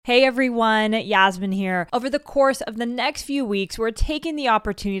Hey everyone, Yasmin here. Over the course of the next few weeks, we're taking the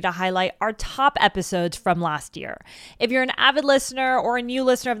opportunity to highlight our top episodes from last year. If you're an avid listener or a new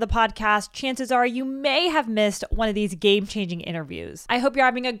listener of the podcast, chances are you may have missed one of these game-changing interviews. I hope you're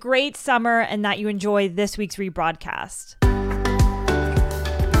having a great summer and that you enjoy this week's rebroadcast.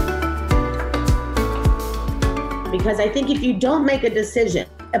 Because I think if you don't make a decision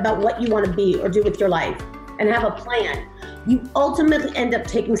about what you want to be or do with your life and have a plan, you ultimately end up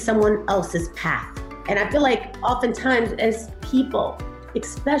taking someone else's path. And I feel like oftentimes as people,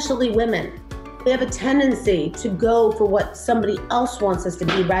 especially women, we have a tendency to go for what somebody else wants us to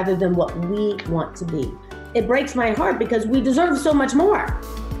be rather than what we want to be. It breaks my heart because we deserve so much more.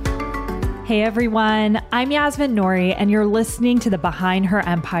 Hey everyone, I'm Yasmin Nouri and you're listening to the Behind Her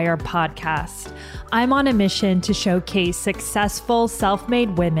Empire podcast. I'm on a mission to showcase successful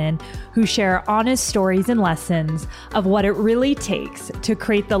self-made women who share honest stories and lessons of what it really takes to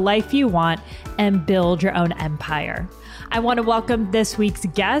create the life you want and build your own empire. I want to welcome this week's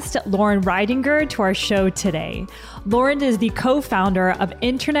guest, Lauren Reidinger, to our show today. Lauren is the co-founder of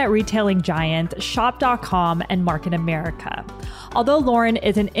internet retailing giant Shop.com and Market America. Although Lauren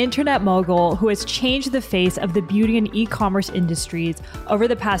is an internet mogul who has changed the face of the beauty and e-commerce industries over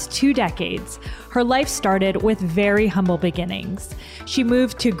the past 2 decades, her life started with very humble beginnings. She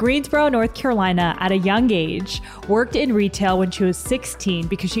moved to Greensboro, North Carolina at a young age, worked in retail when she was 16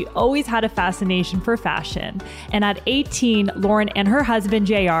 because she always had a fascination for fashion. And at 18, Lauren and her husband,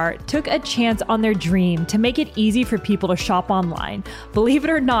 JR, took a chance on their dream to make it easy for people to shop online. Believe it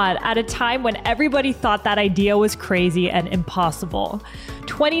or not, at a time when everybody thought that idea was crazy and impossible.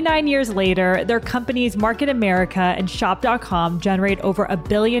 29 years later, their companies Market America and Shop.com generate over $1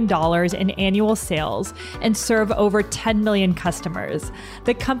 billion in annual sales and serve over 10 million customers.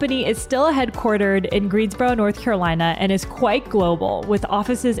 The company is still headquartered in Greensboro, North Carolina, and is quite global, with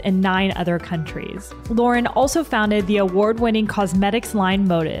offices in 9 other countries. Lauren also founded the award-winning cosmetics line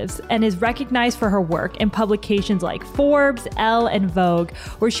Motives and is recognized for her work in publications like Forbes, Elle, and Vogue,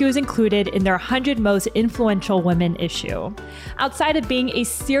 where she was included in their 100 Most Influential Women issue. Outside of being a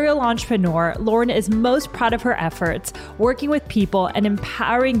serial entrepreneur, Lauren is most proud of her efforts, working with people and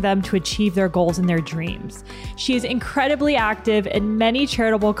empowering them to achieve their goals and their dreams. She is incredibly active in many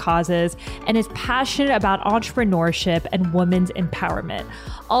charitable causes and is passionate about entrepreneurship and women's empowerment,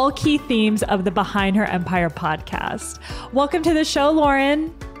 all key themes of the Behind Her Empire podcast. Welcome to the show,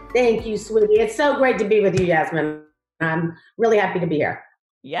 Lauren. Thank you, sweetie. It's so great to be with you, Yasmin. I'm really happy to be here.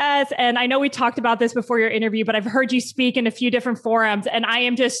 Yes. And I know we talked about this before your interview, but I've heard you speak in a few different forums and I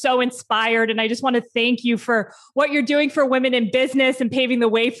am just so inspired. And I just want to thank you for what you're doing for women in business and paving the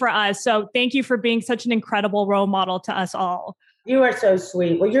way for us. So thank you for being such an incredible role model to us all. You are so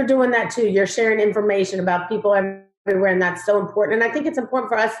sweet. Well, you're doing that too. You're sharing information about people everywhere, and that's so important. And I think it's important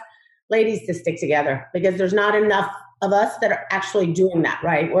for us ladies to stick together because there's not enough of us that are actually doing that,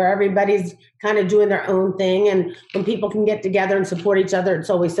 right? Where everybody's kind of doing their own thing. And when people can get together and support each other,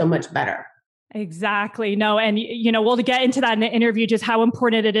 it's always so much better. Exactly. No. And, we'll get into that in the interview, just how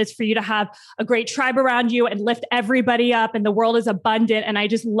important it is for you to have a great tribe around you and lift everybody up. And the world is abundant. And I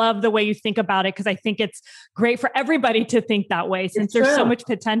just love the way you think about it, because I think it's great for everybody to think that way since there's so much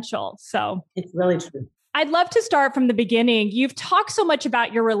potential. So it's really true. I'd love to start from the beginning. You've talked so much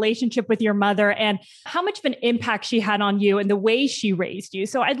about your relationship with your mother and how much of an impact she had on you and the way she raised you.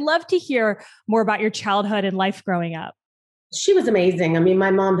 So I'd love to hear more about your childhood and life growing up. She was amazing. I mean,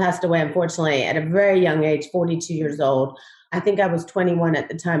 my mom passed away, unfortunately, at a very young age, 42 years old. I think I was 21 at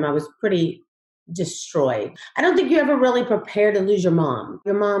the time. I was pretty destroyed. I don't think you ever really prepare to lose your mom.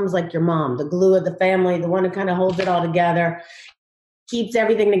 Your mom's like your mom, the glue of the family, the one who kind of holds it all together, keeps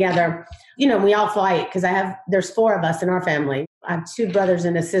everything together. We all fight because there's 4 of us in our family. I have 2 brothers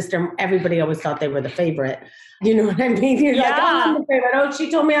and a sister. Everybody always thought they were the favorite. You know what I mean? You're like, oh, I'm the favorite. Oh, she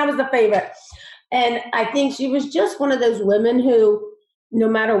told me I was the favorite. And I think she was just one of those women who, no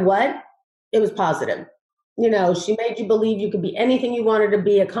matter what, it was positive. She made you believe you could be anything you wanted to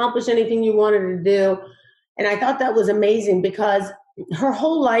be, accomplish anything you wanted to do. And I thought that was amazing because her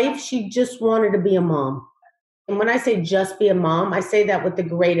whole life, she just wanted to be a mom. And when I say just be a mom, I say that with the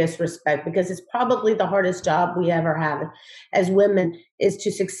greatest respect because it's probably the hardest job we ever have as women is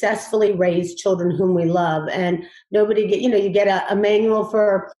to successfully raise children whom we love. And nobody you get a manual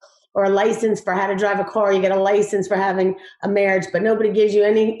or a license for how to drive a car, you get a license for having a marriage, but nobody gives you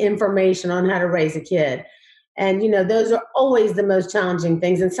any information on how to raise a kid. And, those are always the most challenging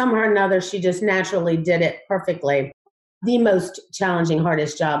things. And somehow or another, she just naturally did it perfectly. The most challenging,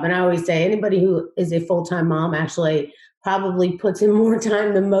 hardest job. And I always say anybody who is a full-time mom actually probably puts in more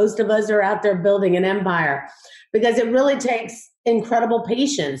time than most of us are out there building an empire because it really takes incredible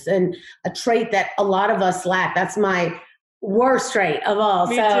patience, and a trait that a lot of us lack. That's my worst trait of all.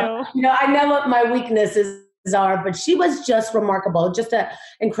 Me So, too. I know what my weaknesses are, but she was just remarkable, just an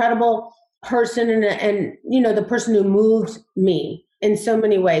incredible person, and the person who moved me in so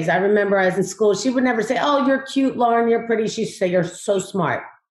many ways. I remember I was in school, she would never say, "Oh, you're cute, Lauren, you're pretty." She'd say, "You're so smart.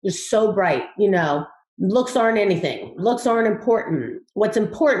 You're so bright. Looks aren't anything. Looks aren't important. What's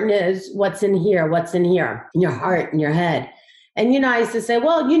important is what's in here, in your heart, in your head." And, I used to say,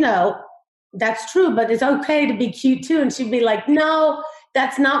 "Well, that's true, but it's okay to be cute too." And she'd be like, "No,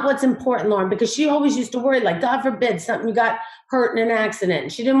 that's not what's important, Lauren," because she always used to worry, like, God forbid something, you got hurt in an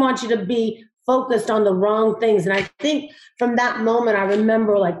accident. She didn't want you to be focused on the wrong things. And I think from that moment, I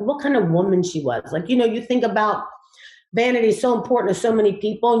remember like what kind of woman she was. Like, you think about vanity is so important to so many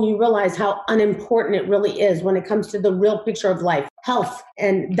people, and you realize how unimportant it really is when it comes to the real picture of life, health.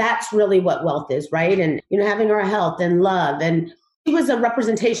 And that's really what wealth is, right? And, having our health and love. And she was a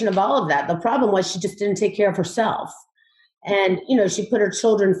representation of all of that. The problem was she just didn't take care of herself. And, she put her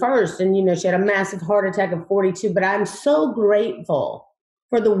children first, and, she had a massive heart attack at 42. But I'm so grateful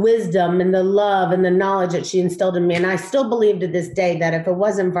for the wisdom and the love and the knowledge that she instilled in me. And I still believe to this day that if it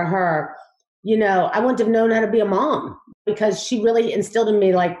wasn't for her, I wouldn't have known how to be a mom, because she really instilled in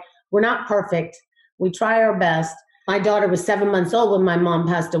me, like, we're not perfect. We try our best. My daughter was 7 months old when my mom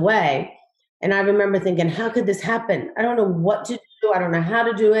passed away. And I remember thinking, how could this happen? I don't know what to do. I don't know how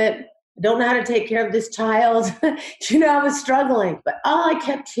to do it. I don't know how to take care of this child. I was struggling. But all I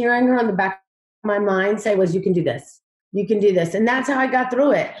kept hearing her in the back of my mind say was, "You can do this. You can do this." And that's how I got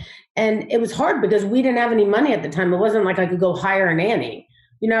through it. And it was hard because we didn't have any money at the time. It wasn't like I could go hire a nanny.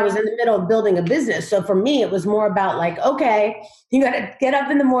 I was in the middle of building a business. So for me, it was more about like, okay, you got to get up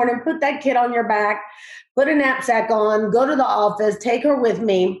in the morning, put that kid on your back, put a knapsack on, go to the office, take her with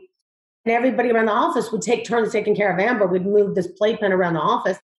me. And everybody around the office would take turns taking care of Amber. We'd move this playpen around the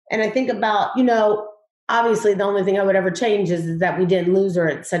office. And I think about, obviously the only thing I would ever change is that we didn't lose her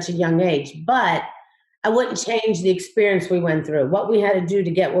at such a young age. But I wouldn't change the experience we went through, what we had to do to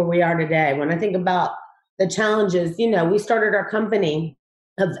get where we are today. When I think about the challenges, we started our company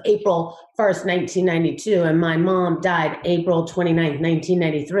of April 1st, 1992, and my mom died April 29th,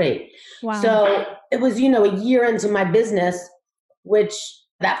 1993. Wow. So it was, a year into my business, which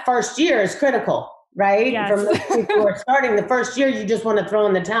that first year is critical, right? Yes. From the people who are starting the first year, you just want to throw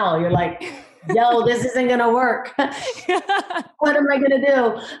in the towel. You're like, yo, this isn't going to work. What am I going to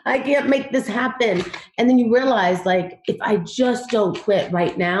do? I can't make this happen. And then you realize, like, if I just don't quit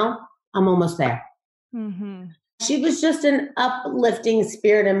right now, I'm almost there. Mm-hmm. She was just an uplifting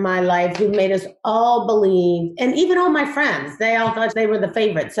spirit in my life who made us all believe, and even all my friends, they all thought they were the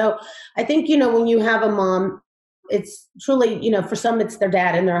favorite. So I think, when you have a mom, it's truly, for some it's their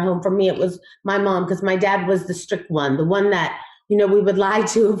dad in their home. For me, it was my mom, because my dad was the strict one, the one that, we would lie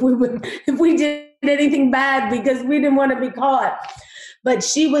to if we did anything bad, because we didn't want to be caught. But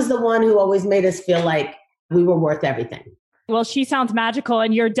she was the one who always made us feel like we were worth everything. Well, she sounds magical,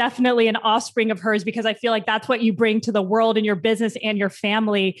 and you're definitely an offspring of hers, because I feel like that's what you bring to the world in your business and your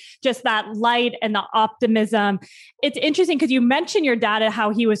family, just that light and the optimism. It's interesting because you mentioned your dad and how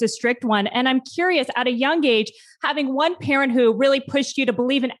he was a strict one. And I'm curious, at a young age, having one parent who really pushed you to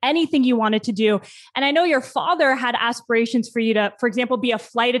believe in anything you wanted to do. And I know your father had aspirations for you to, for example, be a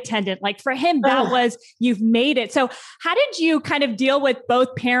flight attendant. Like for him, that was, you've made it. So how did you kind of deal with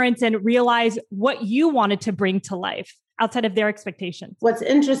both parents and realize what you wanted to bring to life outside of their expectations? What's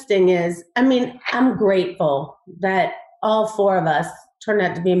interesting is, I'm grateful that all four of us turned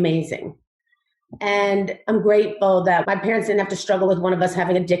out to be amazing. And I'm grateful that my parents didn't have to struggle with one of us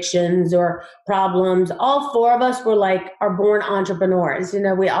having addictions or problems. All four of us are born entrepreneurs.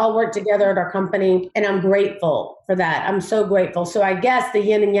 We all work together at our company, and I'm grateful for that. I'm so grateful. So I guess the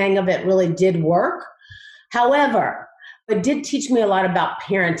yin and yang of it really did work. However, it did teach me a lot about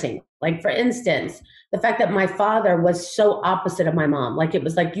parenting. Like, for instance, the fact that my father was so opposite of my mom. Like, it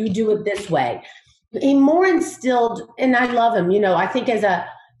was like, you do it this way. He more instilled, and I love him, I think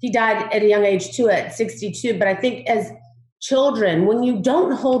he died at a young age too, at 62. But I think as children, when you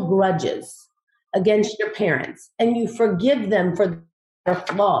don't hold grudges against your parents and you forgive them for their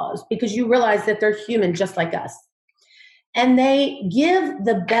flaws, because you realize that they're human just like us, and they give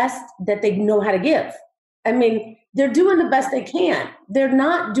the best that they know how to give. They're doing the best they can. They're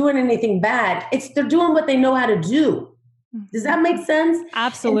not doing anything bad. They're doing what they know how to do. Does that make sense?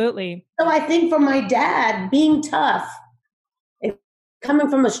 Absolutely. And so I think for my dad, being tough, coming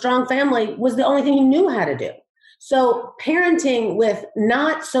from a strong family, was the only thing he knew how to do. So parenting with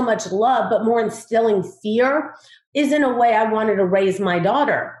not so much love, but more instilling fear, isn't a way I wanted to raise my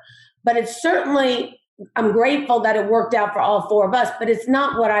daughter. But it certainly I'm grateful that it worked out for all four of us, but it's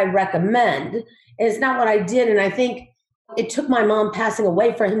not what I recommend. It's not what I did. And I think it took my mom passing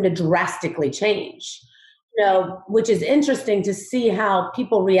away for him to drastically change, which is interesting to see how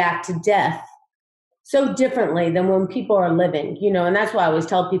people react to death so differently than when people are living, and that's why I always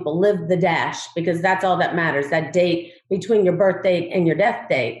tell people live the dash, because that's all that matters, that date between your birth date and your death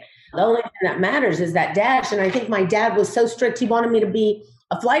date. The only thing that matters is that dash. And I think my dad was so strict, he wanted me to be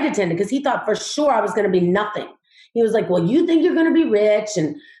a flight attendant because he thought for sure I was going to be nothing. He was like, well, you think you're going to be rich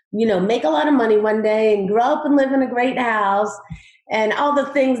and, make a lot of money one day and grow up and live in a great house and all the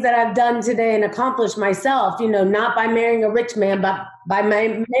things that I've done today and accomplished myself, not by marrying a rich man, but by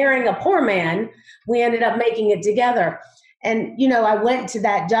marrying a poor man. We ended up making it together. And, I went to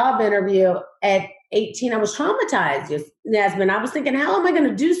that job interview at 18. I was traumatized, Yasmin. I was thinking, how am I going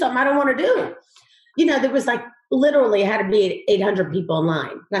to do something I don't want to do? There was literally had to be 800 people in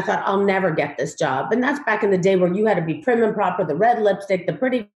line. And I thought, I'll never get this job. And that's back in the day where you had to be prim and proper, the red lipstick, the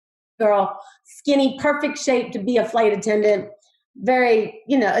pretty girl, skinny, perfect shape to be a flight attendant. Very,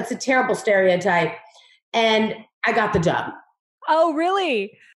 it's a terrible stereotype. And I got the job. Oh,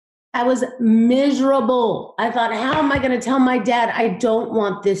 really? I was miserable. I thought, how am I going to tell my dad I don't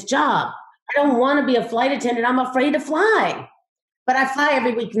want this job? I don't want to be a flight attendant. I'm afraid to fly. But I fly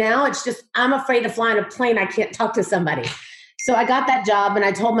every week now. It's just, I'm afraid to fly in a plane. I can't talk to somebody. So I got that job and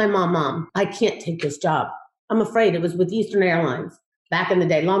I told my mom, I can't take this job. I'm afraid. It was with Eastern Airlines back in the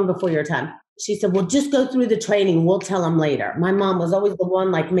day, long before your time. She said, well, just go through the training. We'll tell them later. My mom was always the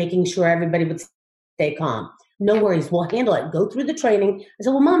one making sure everybody would stay calm. No worries. We'll handle it. Go through the training. I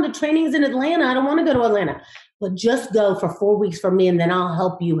said, well, Mom, the training's in Atlanta. I don't want to go to Atlanta. But just go for 4 weeks for me and then I'll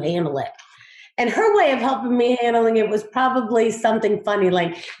help you handle it. And her way of helping me handling it was probably something funny,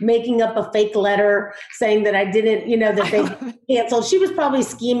 like making up a fake letter saying that I didn't, that they canceled. She was probably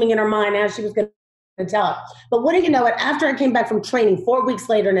scheming in her mind how she was going to tell it. But what do you know? After I came back from training 4 weeks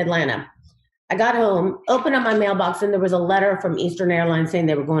later in Atlanta, I got home, opened up my mailbox, and there was a letter from Eastern Airlines saying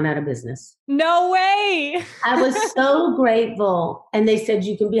they were going out of business. No way. I was so grateful. And they said,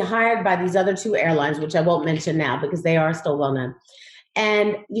 you can be hired by these other two airlines, which I won't mention now because they are still well known.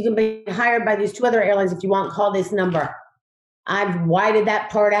 And you can be hired by these two other airlines if you want, call this number. I've whited that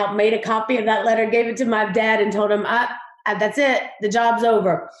part out, made a copy of that letter, gave it to my dad and told him, that's it. The job's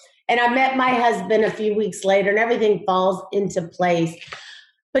over. And I met my husband a few weeks later and everything falls into place.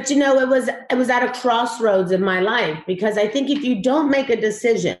 But, it was at a crossroads in my life because I think if you don't make a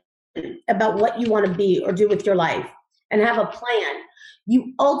decision about what you want to be or do with your life and have a plan,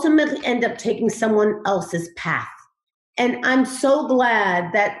 you ultimately end up taking someone else's path. And I'm so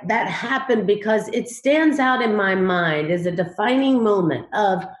glad that that happened because it stands out in my mind as a defining moment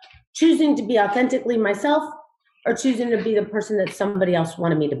of choosing to be authentically myself or choosing to be the person that somebody else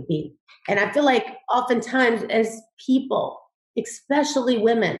wanted me to be. And I feel like oftentimes as people, especially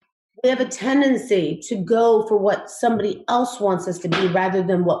women, we have a tendency to go for what somebody else wants us to be rather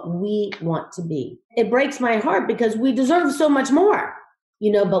than what we want to be. It breaks my heart because we deserve so much more,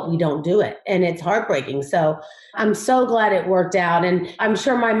 but we don't do it. And it's heartbreaking. So I'm so glad it worked out. And I'm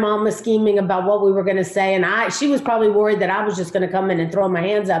sure my mom was scheming about what we were going to say. And she was probably worried that I was just going to come in and throw my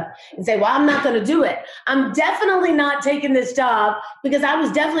hands up and say, well, I'm not going to do it. I'm definitely not taking this job because I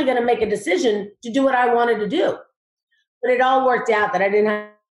was definitely going to make a decision to do what I wanted to do. But it all worked out that I didn't have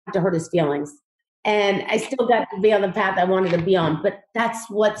to hurt his feelings. And I still got to be on the path I wanted to be on. But that's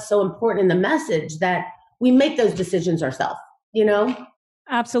what's so important in the message, that we make those decisions ourselves,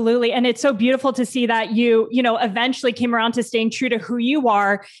 Absolutely. And it's so beautiful to see that you eventually came around to staying true to who you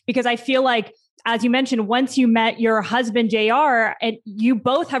are, because I feel like, as you mentioned, once you met your husband, JR, and you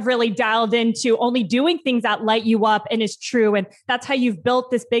both have really dialed into only doing things that light you up and is true. And that's how you've built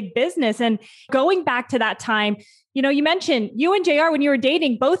this big business. And going back to that time, you mentioned you and JR, when you were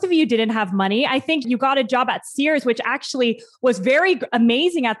dating, both of you didn't have money. I think you got a job at Sears, which actually was very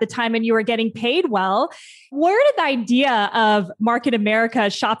amazing at the time, and you were getting paid well. Where did the idea of Market America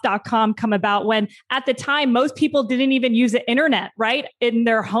Shop.com come about when at the time, most people didn't even use the internet, right? In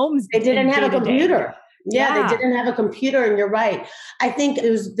their homes. They didn't have a computer. Yeah, they didn't have a computer. And you're right. I think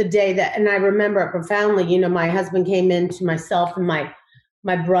it was the day that, and I remember it profoundly, my husband came in to myself and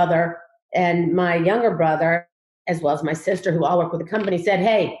my brother and my younger brother, as well as my sister, who all work with the company, said,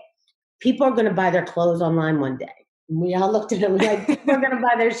 hey, people are going to buy their clothes online one day. And we all looked at him like, people are going to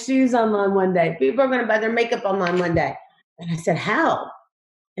buy their shoes online one day. People are going to buy their makeup online one day. And I said, how?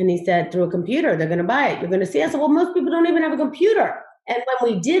 And he said, through a computer, they're going to buy it. You're going to see. I said, well, most people don't even have a computer. And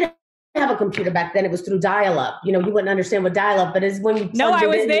when we did have a computer back then. It was through dial-up. You wouldn't understand what dial-up, but it's when you No, I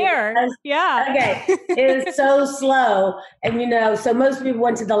was there. Yeah. Okay. It was so slow. And so most people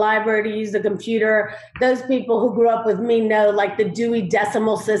went to the library to use the computer. Those people who grew up with me know, like, the Dewey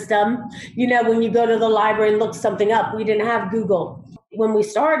Decimal System. When you go to the library and look something up, we didn't have Google. When we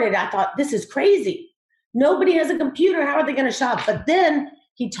started, I thought, this is crazy. Nobody has a computer. How are they going to shop? But then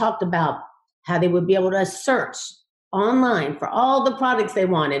he talked about how they would be able to search online for all the products they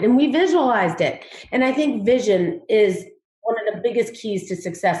wanted. And we visualized it. And I think vision is one of the biggest keys to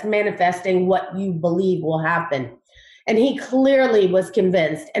success, manifesting what you believe will happen. And he clearly was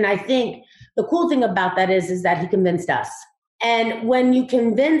convinced. And I think the cool thing about that is that he convinced us. And when you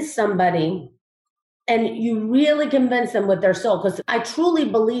convince somebody and you really convince them with their soul, because I truly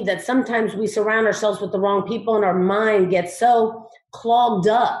believe that sometimes we surround ourselves with the wrong people and our mind gets so clogged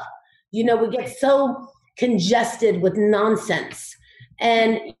up. We get so congested with nonsense.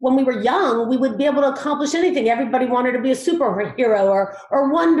 And when we were young, we would be able to accomplish anything. Everybody wanted to be a superhero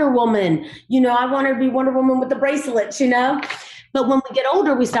or Wonder Woman. I wanted to be Wonder Woman with the bracelets, But when we get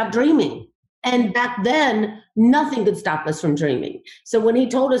older, we stop dreaming. And back then, nothing could stop us from dreaming. So when he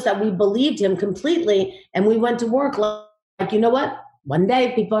told us that, we believed him completely, and we went to work like, you know what? One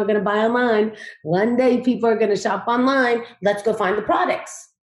day people are going to buy online. One day people are going to shop online. Let's go find the products.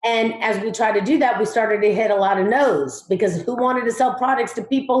 And as we tried to do that, we started to hit a lot of no's, because who wanted to sell products to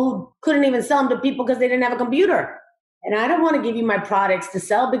people who couldn't even sell them to people because they didn't have a computer? And I don't want to give you my products to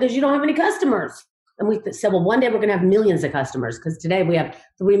sell because you don't have any customers. And we said, well, one day we're going to have millions of customers, because today we have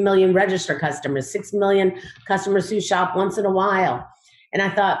 3 million registered customers, 6 million customers who shop once in a while. And I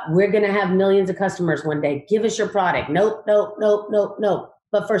thought, we're going to have millions of customers one day. Give us your product. Nope, nope, nope, nope, nope.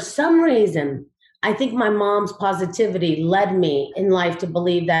 But for some reason, I think my mom's positivity led me in life to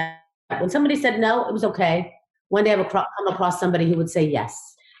believe that when somebody said no, it was okay. One day I would come across somebody who would say yes.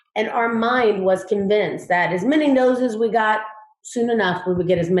 And our mind was convinced that as many no's as we got, soon enough, we would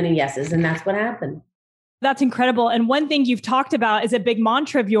get as many yeses. And that's what happened. That's incredible. And one thing you've talked about is a big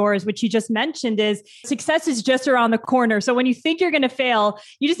mantra of yours, which you just mentioned, is success is just around the corner. So when you think you're going to fail,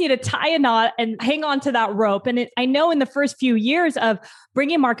 you just need to tie a knot and hang on to that rope. And I know in the first few years of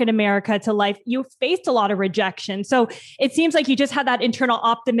bringing Market America to life, you faced a lot of rejection. So it seems like you just had that internal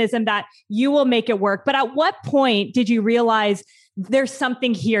optimism that you will make it work. But at what point did you realize there's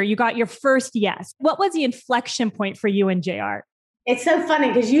something here? You got your first yes. What was the inflection point for you and JR? It's so funny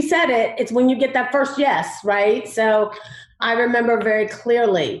because you said it. It's when you get that first yes, right? So I remember very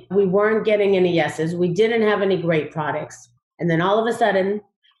clearly we weren't getting any yeses. We didn't have any great products. And then all of a sudden,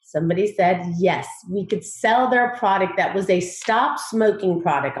 somebody said, yes, we could sell their product. That was a stop smoking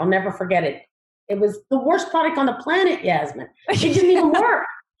product. I'll never forget it. It was the worst product on the planet, Yasmin. It didn't even work.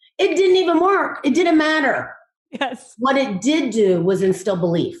 It didn't even work. It didn't matter. Yes. What it did do was instill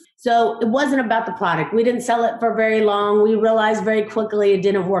belief. So it wasn't about the product. We didn't sell it for very long. We realized very quickly it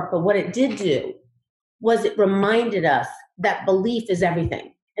didn't work. But what it did do was it reminded us that belief is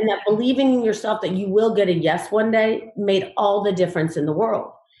everything. And that believing in yourself that you will get a yes one day made all the difference in the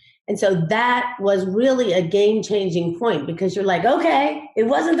world. And so that was really a game-changing point, because you're like, okay, it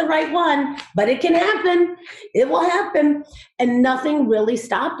wasn't the right one, but it can happen. It will happen. And nothing really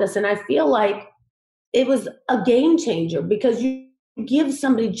stopped us. And I feel like it was a game changer, because you give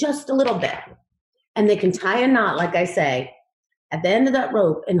somebody just a little bit and they can tie a knot, like I say, at the end of that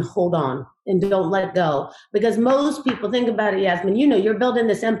rope and hold on and don't let go. Because most people, think about it, Yasmin, you're building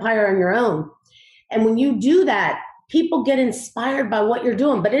this empire on your own. And when you do that, people get inspired by what you're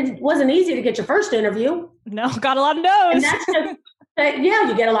doing. But it wasn't easy to get your first interview. No, got a lot of no's. And that's just, yeah,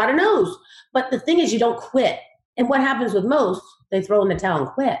 you get a lot of no's. But the thing is, you don't quit. And what happens with most, they throw in the towel and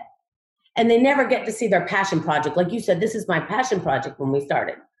quit. And they never get to see their passion project. Like you said, this is my passion project when we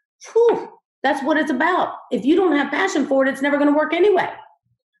started. Whew, that's what it's about. If you don't have passion for it, it's never going to work anyway.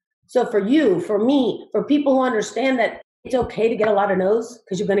 So for you, for me, for people who understand that it's okay to get a lot of no's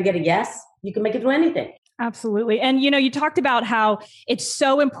because you're going to get a yes, you can make it through anything. Absolutely. And, you talked about how it's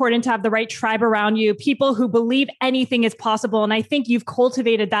so important to have the right tribe around you, people who believe anything is possible. And I think you've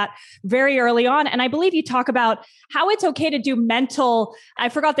cultivated that very early on. And I believe you talk about how it's okay to do I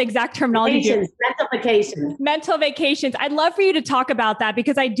forgot the exact terminology. Mental vacations. I'd love for you to talk about that,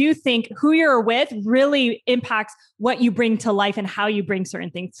 because I do think who you're with really impacts what you bring to life and how you bring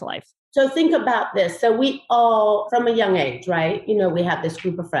certain things to life. So think about this. So we all, from a young age, right? We have this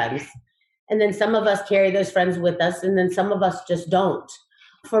group of friends. And then some of us carry those friends with us, and then some of us just don't.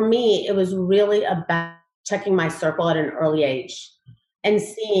 For me, it was really about checking my circle at an early age and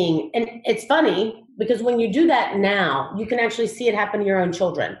seeing. And it's funny because when you do that now, you can actually see it happen to your own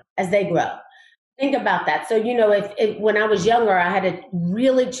children as they grow. Think about that. So, if when I was younger, I had to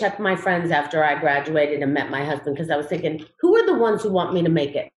really check my friends after I graduated and met my husband because I was thinking, who are the ones who want me to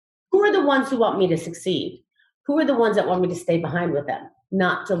make it? Who are the ones who want me to succeed? Who are the ones that want me to stay behind with them,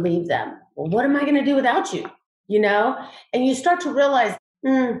 not to leave them? Well, what am I going to do without you? You know? And you start to realize,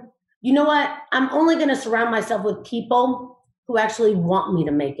 you know what? I'm only going to surround myself with people who actually want me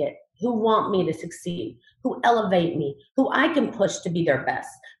to make it, who want me to succeed, who elevate me, who I can push to be their best.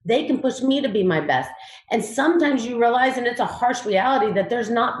 They can push me to be my best. And sometimes you realize, and it's a harsh reality, that there's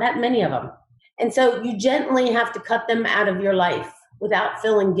not that many of them. And so you gently have to cut them out of your life without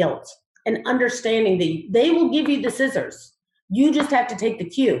feeling guilt and understanding that they will give you the scissors. You just have to take the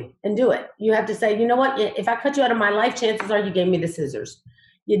cue and do it. You have to say, you know what? If I cut you out of my life, chances are you gave me the scissors.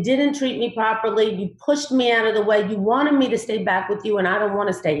 You didn't treat me properly. You pushed me out of the way. You wanted me to stay back with you, and I don't want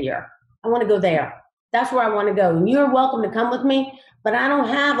to stay here. I want to go there. That's where I want to go. And you're welcome to come with me, but I don't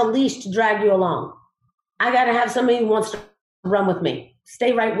have a leash to drag you along. I got to have somebody who wants to run with me,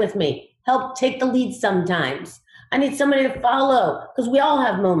 stay right with me, help take the lead sometimes. I need somebody to follow because we all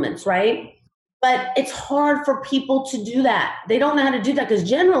have moments, right? But it's hard for people to do that. They don't know how to do that because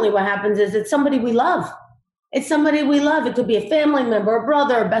generally what happens is it's somebody we love. It's somebody we love. It could be a family member, a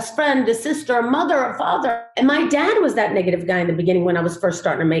brother, a best friend, a sister, a mother, a father. And my dad was that negative guy in the beginning when I was first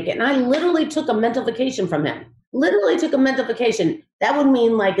starting to make it. And I literally took a mental vacation from him. Literally took a mental vacation. That would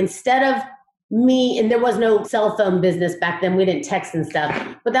mean like instead of me, and there was no cell phone business back then. We didn't text and stuff.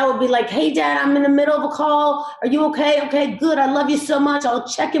 But that would be like, hey, Dad, I'm in the middle of a call. Are you okay? Okay, good. I love you so much. I'll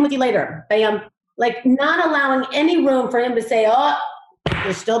check in with you later. Bam. Like not allowing any room for him to say, oh,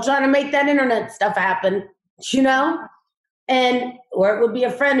 you're still trying to make that internet stuff happen. You know? And, or it would be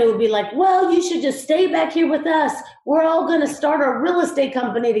a friend who would be like, well, you should just stay back here with us. We're all going to start a real estate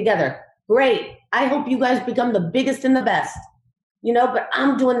company together. Great. I hope you guys become the biggest and the best, but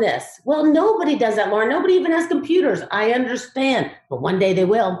I'm doing this. Well, nobody does that, Lauren. Nobody even has computers. I understand, but one day they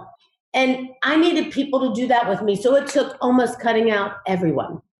will. And I needed people to do that with me. So it took almost cutting out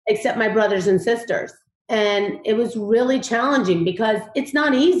everyone except my brothers and sisters. And it was really challenging because it's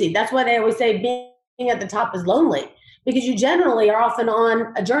not easy. That's why they always say being at the top is lonely, because you generally are often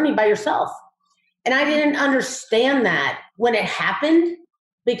on a journey by yourself. And I didn't understand that when it happened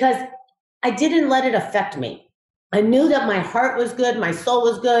because I didn't let it affect me. I knew that my heart was good, my soul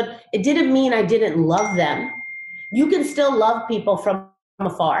was good. It didn't mean I didn't love them. You can still love people from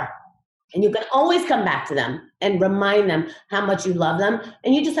afar, and you can always come back to them and remind them how much you love them.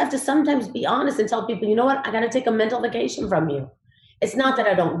 And you just have to sometimes be honest and tell people, you know what? I got to take a mental vacation from you. It's not that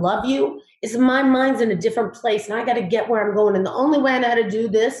I don't love you. It's my mind's in a different place and I got to get where I'm going. And the only way I know how to do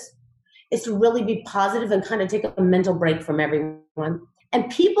this is to really be positive and kind of take a mental break from everyone. And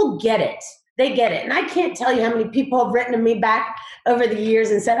people get it. They get it. And I can't tell you how many people have written to me back over the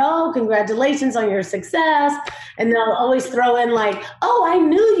years and said, oh, congratulations on your success. And they'll always throw in like, oh, I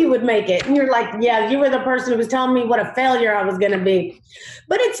knew you would make it. And you're like, yeah, you were the person who was telling me what a failure I was going to be.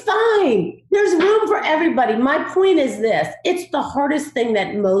 But it's fine. There's room for everybody. My point is this. It's the hardest thing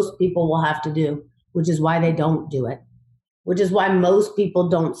that most people will have to do, which is why they don't do it, which is why most people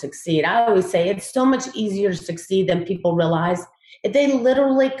don't succeed. I always say it's so much easier to succeed than people realize. If they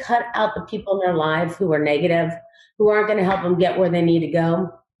literally cut out the people in their lives who are negative, who aren't going to help them get where they need to go,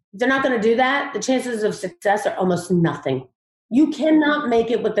 if they're not going to do that, the chances of success are almost nothing. You cannot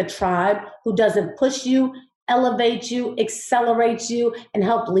make it with a tribe who doesn't push you, elevate you, accelerate you, and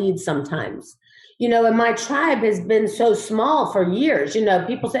help lead sometimes. And my tribe has been so small for years.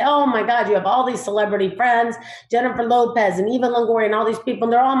 People say, oh my God, you have all these celebrity friends, Jennifer Lopez and Eva Longoria and all these people,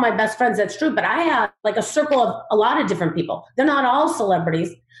 and they're all my best friends. That's true. But I have like a circle of a lot of different people. They're not all celebrities,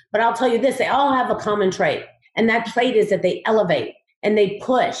 but I'll tell you this, they all have a common trait. And that trait is that they elevate and they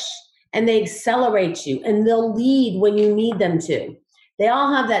push and they accelerate you and they'll lead when you need them to. They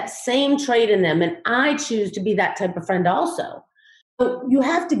all have that same trait in them. And I choose to be that type of friend also. So you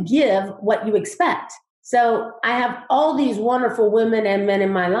have to give what you expect. So I have all these wonderful women and men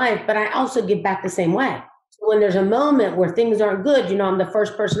in my life, but I also give back the same way. So when there's a moment where things aren't good, I'm the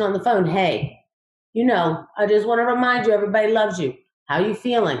first person on the phone. Hey, I just want to remind you, everybody loves you. How are you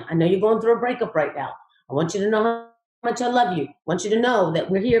feeling? I know you're going through a breakup right now. I want you to know how much I love you. I want you to know that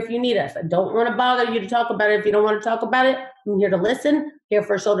we're here if you need us. I don't want to bother you to talk about it. If you don't want to talk about it, I'm here to listen, here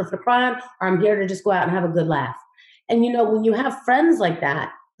for a shoulder for crying, or I'm here to just go out and have a good laugh. And when you have friends like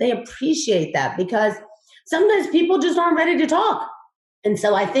that, they appreciate that because sometimes people just aren't ready to talk. And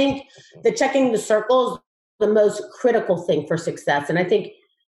so I think the checking the circles is the most critical thing for success. And I think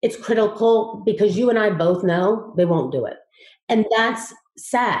it's critical because you and I both know they won't do it. And that's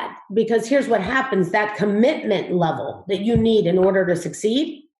sad because here's what happens. That commitment level that you need in order to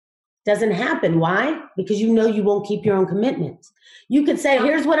succeed doesn't happen. Why? Because you know you won't keep your own commitment. You could say,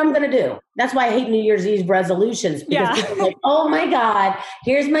 here's what I'm going to do. That's why I hate New Year's Eve resolutions, because people are like, oh my God,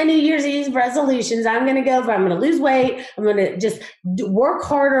 here's my New Year's Eve resolutions. I'm going to go, I'm going to lose weight. I'm going to just work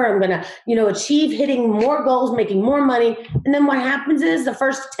harder. I'm going to, achieve hitting more goals, making more money. And then what happens is the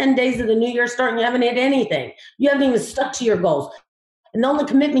first 10 days of the new year start and you haven't hit anything. You haven't even stuck to your goals. And the only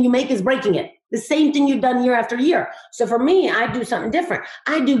commitment you make is breaking it. The same thing you've done year after year. So for me, I do something different.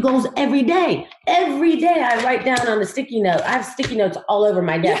 I do goals every day. Every day I write down on a sticky note. I have sticky notes all over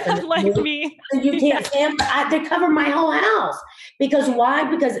my desk. Yeah, like me. You can't see them, but they cover my whole house. Because why?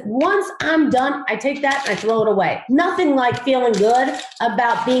 Because once I'm done, I take that and I throw it away. Nothing like feeling good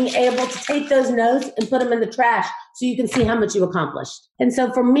about being able to take those notes and put them in the trash so you can see how much you accomplished. And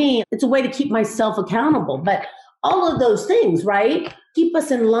so for me, it's a way to keep myself accountable. But all of those things, right, keep us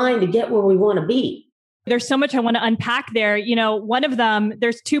in line to get where we want to be. There's so much I want to unpack there. One of them,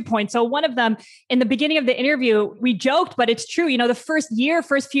 there's 2 points. So one of them, in the beginning of the interview, we joked, but it's true. The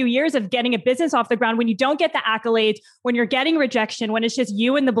first few years of getting a business off the ground, when you don't get the accolades, when you're getting rejection, when it's just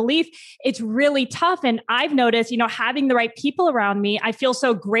you and the belief, it's really tough. And I've noticed, having the right people around me, I feel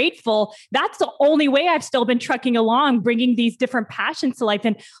so grateful. That's the only way I've still been trucking along, bringing these different passions to life.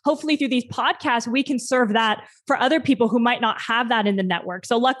 And hopefully through these podcasts, we can serve that for other people who might not have that in the network.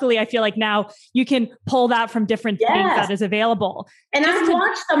 So luckily, I feel like now you can pull that from different things that is available. And I've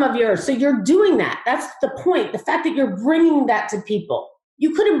watched some of yours. So you're doing that. That's the point. The fact that you're bringing that to people.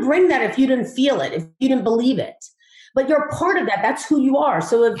 You couldn't bring that if you didn't feel it, if you didn't believe it. But you're part of that. That's who you are.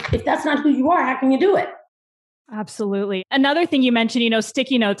 So if that's not who you are, how can you do it? Absolutely. Another thing you mentioned,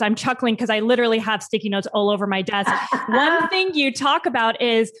 sticky notes. I'm chuckling because I literally have sticky notes all over my desk. One thing you talk about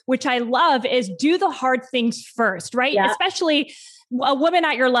is, which I love, is do the hard things first, right? Yeah. Especially a woman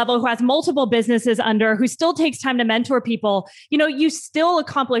at your level who has multiple businesses under, who still takes time to mentor people, you still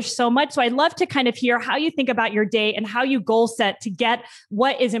accomplish so much. So I'd love to kind of hear how you think about your day and how you goal set to get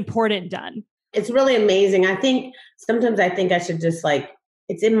what is important done. It's really amazing. Sometimes I think I should just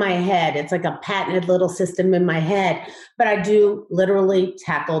it's in my head. It's like a patented little system in my head, but I do literally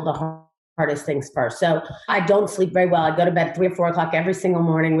tackle the hardest things first. So I don't sleep very well. I go to bed at 3 or 4 o'clock every single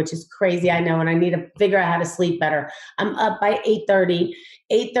morning, which is crazy. I know. And I need to figure out how to sleep better. I'm up by 8:30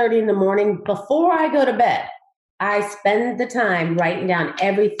 in the morning. Before I go to bed, I spend the time writing down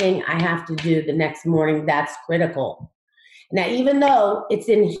everything I have to do the next morning. That's critical. Now, even though it's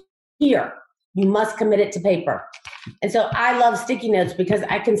in here, you must commit it to paper. And so I love sticky notes because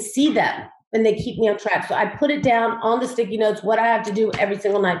I can see them and they keep me on track. So I put it down on the sticky notes, what I have to do every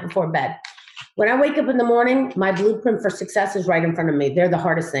single night before bed. When I wake up in the morning, my blueprint for success is right in front of me. They're the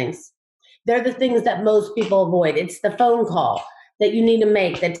hardest things. They're the things that most people avoid. It's the phone call that you need to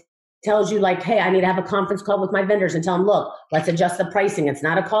make that tells you hey, I need to have a conference call with my vendors and tell them, look, let's adjust the pricing. It's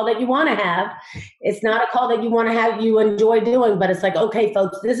not a call that you want to have. It's not a call that you want to have, you enjoy doing, but it's okay,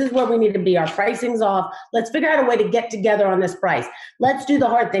 folks, this is where we need to be. Our pricing's off. Let's figure out a way to get together on this price. Let's do the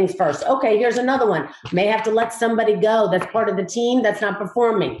hard things first. Okay, here's another one. May have to let somebody go that's part of the team that's not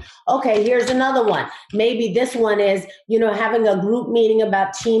performing. Okay, here's another one. Maybe this one is, having a group meeting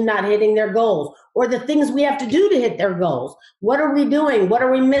about team not hitting their goals, or the things we have to do to hit their goals. What are we doing? What are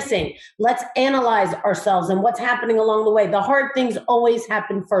we missing? Let's analyze ourselves and what's happening along the way. The hard things always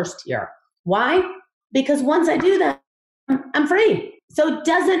happen first here. Why? Because once I do that, I'm free. So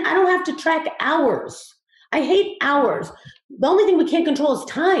I don't have to track hours. I hate hours. The only thing we can't control is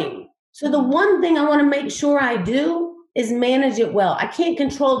time. So the one thing I want to make sure I do is manage it well. I can't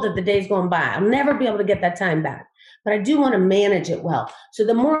control that the day's going by. I'll never be able to get that time back, but I do want to manage it well. So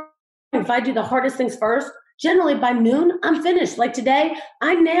if I do the hardest things first, generally by noon, I'm finished. Like today,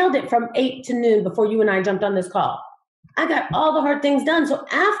 I nailed it from 8 to noon before you and I jumped on this call. I got all the hard things done. So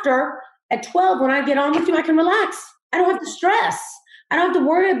at 12, when I get on with you, I can relax. I don't have to stress. I don't have to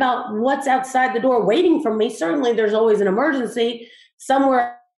worry about what's outside the door waiting for me. Certainly, there's always an emergency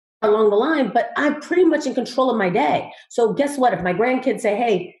somewhere along the line, but I'm pretty much in control of my day. So guess what? If my grandkids say,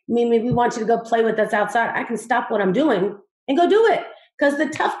 hey, Mimi, we want you to go play with us outside, I can stop what I'm doing and go do it. Because the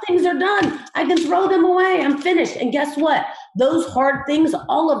tough things are done. I can throw them away. I'm finished. And guess what? Those hard things,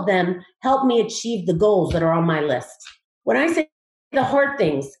 all of them help me achieve the goals that are on my list. When I say the hard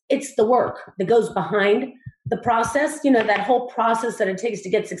things, it's the work that goes behind the process, that whole process that it takes to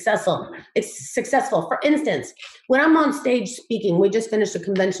get successful. It's successful. For instance, when I'm on stage speaking, we just finished a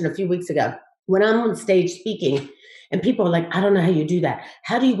convention a few weeks ago. When I'm on stage speaking, and people are like, I don't know how you do that.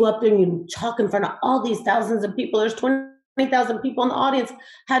 How do you go up there and you talk in front of all these thousands of people? There's 20,000 people in the audience.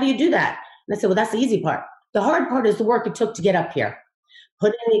 How do you do that? And I said, well, that's the easy part. The hard part is the work it took to get up here,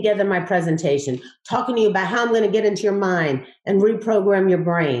 putting together my presentation, talking to you about how I'm going to get into your mind and reprogram your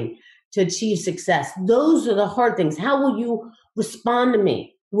brain, to achieve success. Those are the hard things. How will you respond to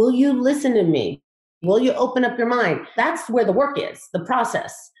me? Will you listen to me? Will you open up your mind? That's where the work is, the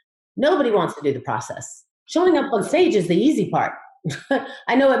process. Nobody wants to do the process. Showing up on stage is the easy part.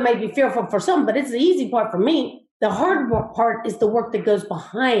 I know it may be fearful for some, but it's the easy part for me. The hard part is the work that goes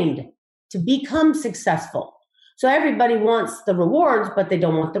behind to become successful. So everybody wants the rewards, but they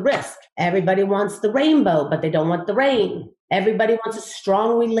don't want the risk. Everybody wants the rainbow, but they don't want the rain. Everybody wants a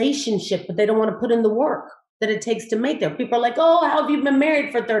strong relationship, but they don't want to put in the work that it takes to make it. People are like, oh, how have you been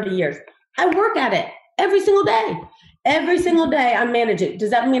married for 30 years? I work at it every single day. Every single day I manage it. Does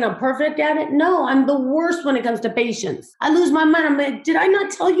that mean I'm perfect at it? No, I'm the worst when it comes to patience. I lose my mind. I'm like, did I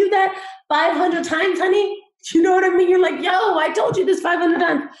not tell you that 500 times, honey? You know what I mean? You're like, yo, I told you this 500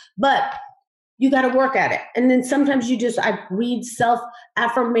 times. But you got to work at it. And then sometimes I read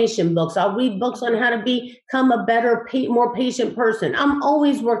self-affirmation books. I'll read books on how to become a better, more patient person. I'm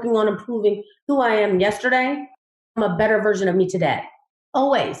always working on improving who I am yesterday. I'm a better version of me today.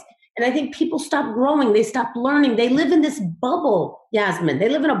 Always. And I think people stop growing. They stop learning. They live in this bubble, Yasmin. They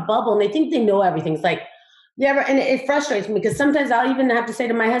live in a bubble and they think they know everything. It's like, and it frustrates me because sometimes I'll even have to say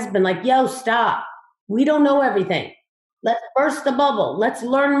to my husband, like, yo, stop. We don't know everything. Let's burst the bubble. Let's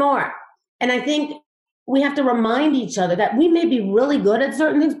learn more. And I think we have to remind each other that we may be really good at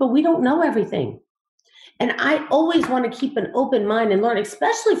certain things, but we don't know everything. And I always want to keep an open mind and learn,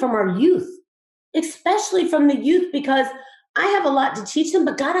 especially from our youth, especially from the youth, because I have a lot to teach them,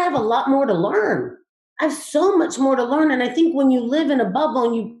 but God, I have a lot more to learn. I have so much more to learn. And I think when you live in a bubble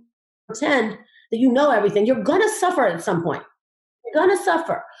and you pretend that you know everything, you're going to suffer at some point. You're going to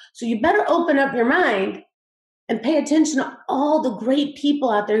suffer. So you better open up your mind and pay attention to all the great people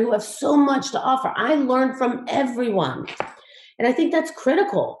out there who have so much to offer. I learn from everyone. And I think that's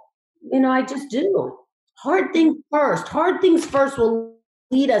critical. I just do. Hard things first. Hard things first will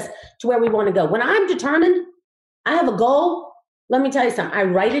lead us to where we want to go. When I'm determined, I have a goal. Let me tell you something. I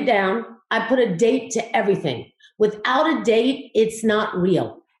write it down. I put a date to everything. Without a date, it's not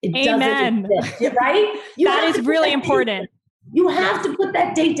real. It Amen. doesn't exist, right? That is really important. You have to put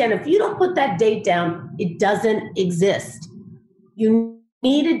that date down. If you don't put that date down, it doesn't exist. You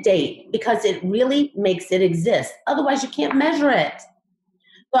need a date because it really makes it exist. Otherwise, you can't measure it.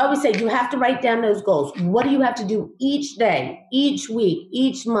 So I always say you have to write down those goals. What do you have to do each day, each week,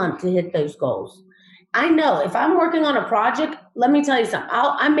 each month to hit those goals? I know if I'm working on a project, let me tell you something.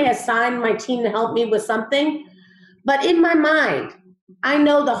 I may assign my team to help me with something, but in my mind, I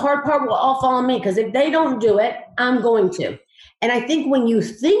know the hard part will all fall on me because if they don't do it, I'm going to. And I think when you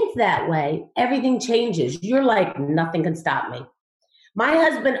think that way, everything changes. You're like, nothing can stop me. My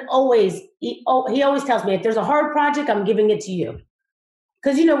husband always tells me, if there's a hard project, I'm giving it to you.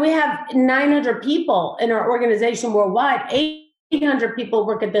 Because, we have 900 people in our organization worldwide. 800 people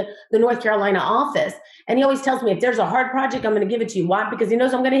work at the North Carolina office. And he always tells me, if there's a hard project, I'm going to give it to you. Why? Because he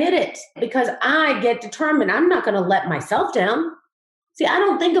knows I'm going to hit it. Because I get determined. I'm not going to let myself down. See, I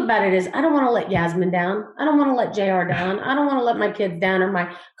don't think about it as I don't want to let Yasmin down. I don't want to let JR down. I don't want to let my kids down or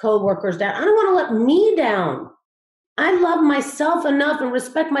my coworkers down. I don't want to let me down. I love myself enough and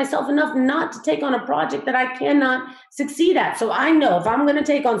respect myself enough not to take on a project that I cannot succeed at. So I know if I'm going to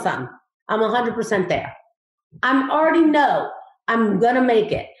take on something, I'm 100% there. I already know I'm going to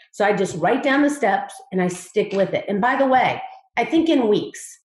make it. So I just write down the steps and I stick with it. And by the way, I think in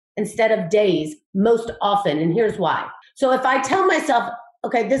weeks instead of days most often. And here's why. So if I tell myself,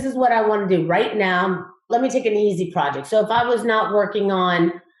 okay, this is what I want to do right now, let me take an easy project. So if I was not working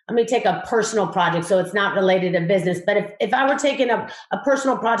on, let me take a personal project. So it's not related to business. But if I were taking a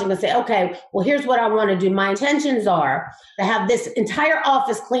personal project and say, okay, well, here's what I want to do. My intentions are to have this entire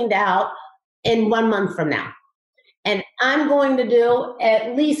office cleaned out in 1 month from now. And I'm going to do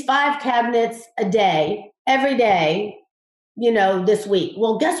at least 5 cabinets a day, every day, this week.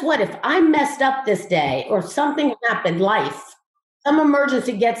 Well, guess what? If I messed up this day or something happened, some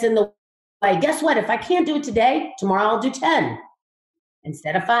emergency gets in the way, guess what? If I can't do it today, tomorrow I'll do 10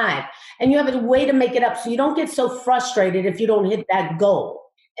 instead of 5. And you have a way to make it up so you don't get so frustrated if you don't hit that goal.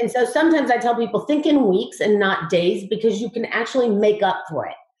 And so sometimes I tell people, think in weeks and not days because you can actually make up for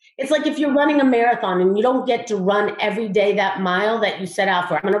it. It's like if you're running a marathon and you don't get to run every day that mile that you set out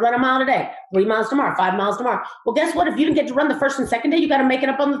for. I'm going to run a mile today, 3 miles tomorrow, 5 miles tomorrow. Well, guess what? If you didn't get to run the first and second day, you got to make it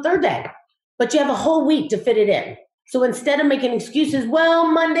up on the third day. But you have a whole week to fit it in. So instead of making excuses, well,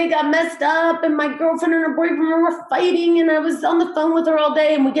 Monday got messed up and my girlfriend and her boyfriend were fighting and I was on the phone with her all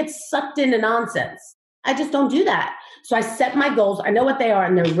day and we get sucked into nonsense. I just don't do that. So I set my goals. I know what they are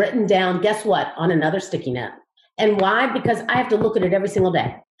and they're written down, guess what? On another sticky note. And why? Because I have to look at it every single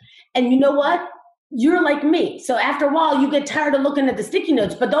day. And you know what? you're like me. So after a while, you get tired of looking at the sticky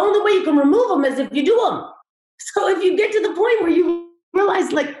notes, but the only way you can remove them is if you do them. So if you get to the point where you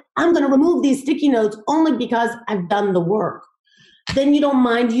realize, like, I'm going to remove these sticky notes only because I've done the work, then you don't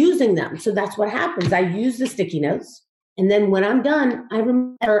mind using them. So that's what happens. I use the sticky notes. And then when I'm done, I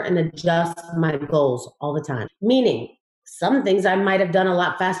remember and adjust my goals all the time. Meaning some things I might have done a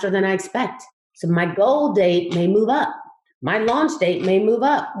lot faster than I expect. So my goal date may move up. My launch date may move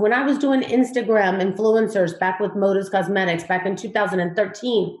up. When I was doing Instagram influencers back with Modus Cosmetics back in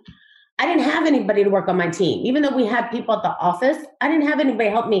 2013, I didn't have anybody to work on my team. Even though we had people at the office, I didn't have anybody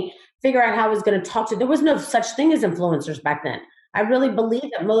help me figure out how I was going to talk to. There was no such thing as influencers back then. I really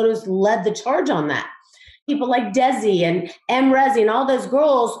believe that Modus led the charge on that. People like Desi and Rezi and all those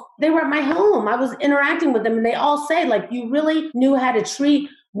girls, they were at my home. I was interacting with them and they all say, like, you really knew how to treat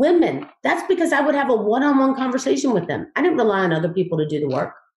women. That's because I would have a one-on-one conversation with them. I didn't rely on other people to do the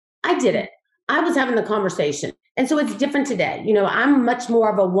work. I did it. I was having the conversation. And so it's different today. You know, I'm much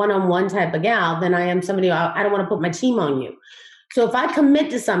more of a one-on-one type of gal than I am somebody, I don't want to put my team on you. So if I commit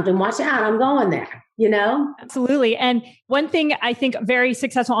to something, watch out, I'm going there, you know? Absolutely. And one thing I think very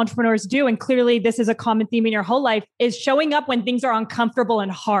successful entrepreneurs do, and clearly this is a common theme in your whole life, is showing up when things are uncomfortable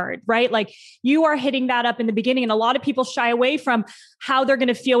and hard, right? Like you are hitting that up in the beginning. And a lot of people shy away from how they're going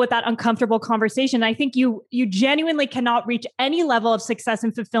to feel with that uncomfortable conversation. I think you genuinely cannot reach any level of success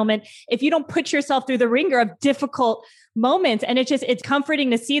and fulfillment if you don't put yourself through the ringer of difficult moments. And it's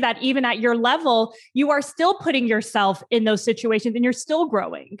comforting to see that even at your level, you are still putting yourself in those situations and you're still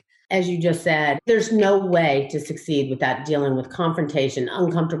growing. As you just said, there's no way to succeed without dealing with confrontation,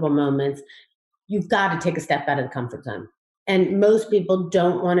 uncomfortable moments. You've got to take a step out of the comfort zone. And most people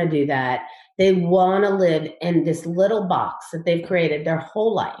don't want to do that. They want to live in this little box that they've created their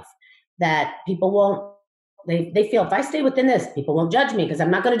whole life that people won't, they feel if I stay within this, people won't judge me because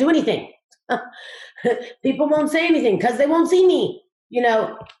I'm not going to do anything. People won't say anything because they won't see me. You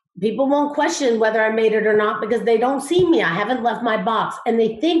know, people won't question whether I made it or not because they don't see me. I haven't left my box. And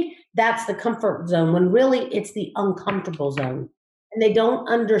they think that's the comfort zone when really it's the uncomfortable zone. And they don't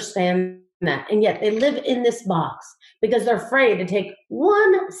understand that. And yet they live in this box because they're afraid to take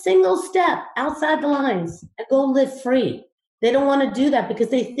one single step outside the lines and go live free. They don't want to do that because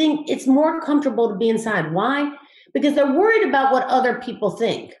they think it's more comfortable to be inside. Why? Because they're worried about what other people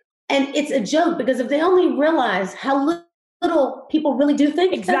think. And it's a joke because if they only realize how little people really do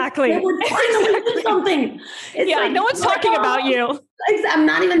think, exactly, they would finally do something. It's like, no one's talking about you. I'm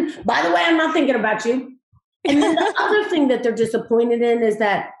not even, by the way, I'm not thinking about you. And then the other thing that they're disappointed in is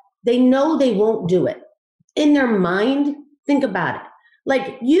that they know they won't do it. In their mind, think about it.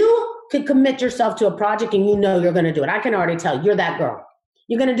 Like you could commit yourself to a project and you know you're going to do it. I can already tell you're that girl.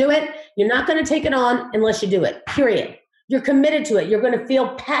 You're going to do it. You're not going to take it on unless you do it, period. You're committed to it. You're going to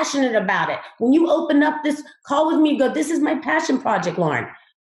feel passionate about it. When you open up this call with me, you go, this is my passion project, Lauren.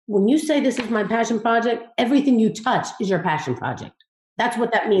 When you say this is my passion project, everything you touch is your passion project. That's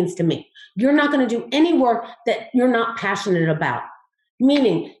what that means to me. You're not going to do any work that you're not passionate about.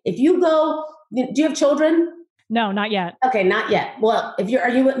 Meaning, if you go, do you have children? No, not yet. Okay, not yet. Well, are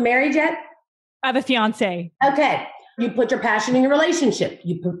you married yet? I have a fiance. Okay. You put your passion in your relationship.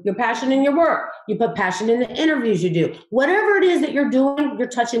 You put your passion in your work. You put passion in the interviews you do. Whatever it is that you're doing, you're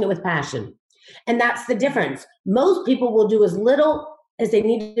touching it with passion. And that's the difference. Most people will do as little as they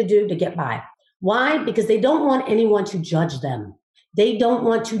need to do to get by. Why? Because they don't want anyone to judge them. They don't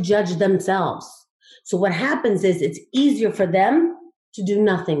want to judge themselves. So what happens is it's easier for them to do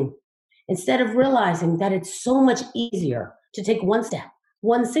nothing instead of realizing that it's so much easier to take one step.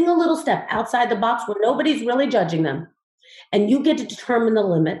 One single little step outside the box where nobody's really judging them. And you get to determine the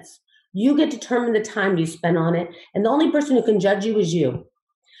limits. You get to determine the time you spend on it. And the only person who can judge you is you.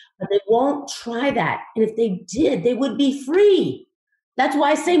 But they won't try that. And if they did, they would be free. That's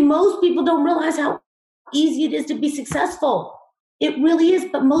why I say most people don't realize how easy it is to be successful. It really is,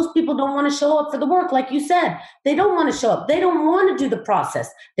 but most people don't want to show up for the work. Like you said, they don't want to show up. They don't want to do the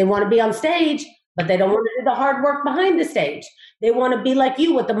process. They want to be on stage, but they don't want to do the hard work behind the stage. They want to be like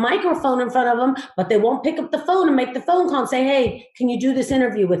you with the microphone in front of them, but they won't pick up the phone and make the phone call and say, hey, can you do this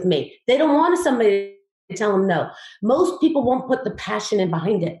interview with me? They don't want somebody to tell them no. Most people won't put the passion in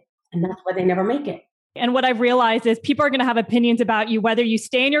behind it, and that's why they never make it. And what I've realized is people are going to have opinions about you, whether you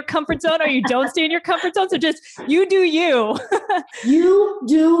stay in your comfort zone or you don't stay in your comfort zone. So just you do you. You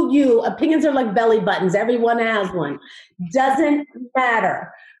do you. Opinions are like belly buttons. Everyone has one. Doesn't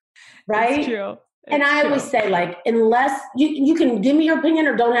matter. Right? It's true. And I always say, like, unless you can give me your opinion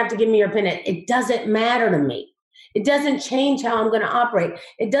or don't have to give me your opinion, it doesn't matter to me. It doesn't change how I'm going to operate.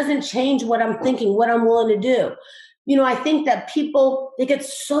 It doesn't change what I'm thinking, what I'm willing to do. You know, I think that people, they get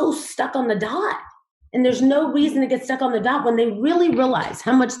so stuck on the dot. And there's no reason to get stuck on the dot when they really realize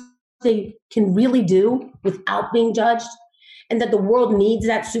how much they can really do without being judged, and that the world needs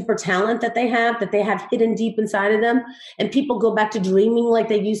that super talent that they have hidden deep inside of them. And people go back to dreaming like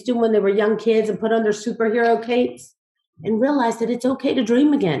they used to when they were young kids and put on their superhero capes and realize that it's okay to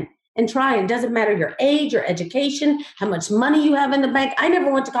dream again and try. It doesn't matter your age, your education, how much money you have in the bank. I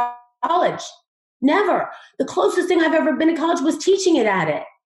never went to college. Never. The closest thing I've ever been to college was teaching it at it.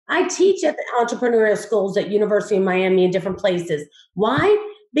 I teach at the entrepreneurial schools at University of Miami and different places. Why?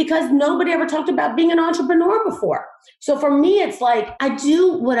 Because nobody ever talked about being an entrepreneur before. So for me, it's like, I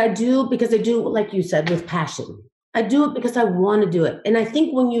do what I do because I do, like you said, with passion. I do it because I want to do it. And I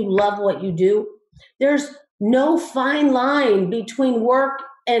think when you love what you do, there's no fine line between work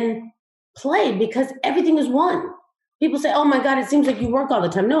and play because everything is one. People say, oh my God, it seems like you work all the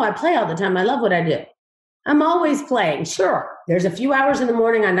time. No, I play all the time. I love what I do. I'm always playing. Sure, there's a few hours in the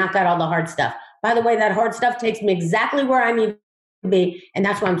morning I knock out all the hard stuff. By the way, that hard stuff takes me exactly where I need to be. And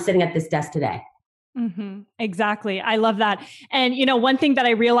that's why I'm sitting at this desk today. Mm-hmm. Exactly. I love that. And, one thing that I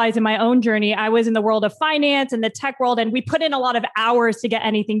realized in my own journey, I was in the world of finance and the tech world, and we put in a lot of hours to get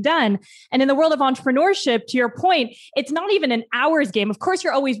anything done. And in the world of entrepreneurship, to your point, it's not even an hours game. Of course,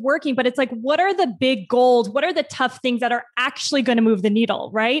 you're always working, but it's like, what are the big goals? What are the tough things that are actually going to move the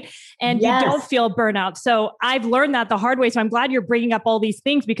needle, right? And Yes. You don't feel burnout. So I've learned that the hard way. So I'm glad you're bringing up all these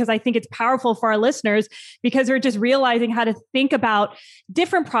things because I think it's powerful for our listeners because they're just realizing how to think about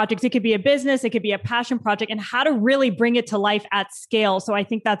different projects. It could be a business, it could be a passion project, and how to really bring it to life at scale. So I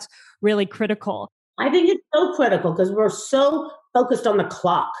think that's really critical. I think it's so critical because we're so focused on the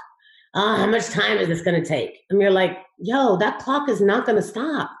clock. How much time is this going to take? And you're like, yo, that clock is not going to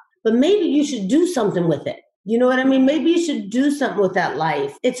stop. But maybe you should do something with it. You know what I mean? Maybe you should do something with that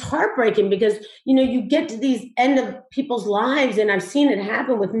life. It's heartbreaking because, you get to these end of people's lives, and I've seen it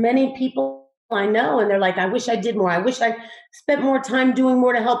happen with many people I know, and they're like, I wish I did more. I wish I spent more time doing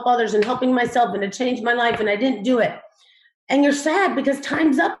more to help others and helping myself and to change my life, and I didn't do it. And you're sad because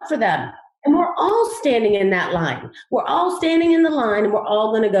time's up for them. And we're all standing in that line. We're all standing in the line, and we're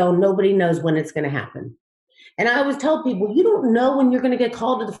all going to go. Nobody knows when it's going to happen. And I always tell people, you don't know when you're going to get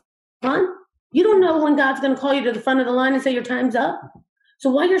called to the front. You don't know when God's going to call you to the front of the line and say your time's up. So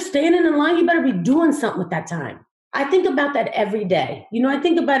while you're standing in line, you better be doing something with that time. I think about that every day. I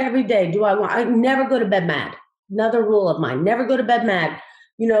think about every day. I never go to bed mad. Another rule of mine, never go to bed mad.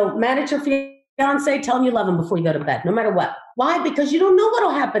 Mad at your fiance, tell him you love him before you go to bed, no matter what. Why? Because you don't know what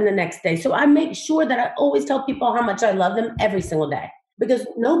will happen the next day. So I make sure that I always tell people how much I love them every single day because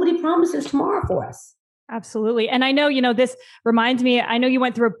nobody promises tomorrow for us. Absolutely. And I know, this reminds me, I know you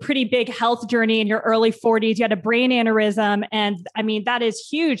went through a pretty big health journey in your early 40s. You had a brain aneurysm. And I mean, that is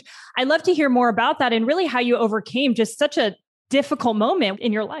huge. I'd love to hear more about that and really how you overcame just such a difficult moment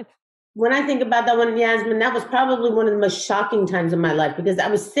in your life. When I think about that one, Yasmin, that was probably one of the most shocking times in my life because I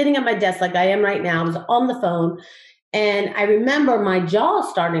was sitting at my desk like I am right now. I was on the phone. And I remember my jaw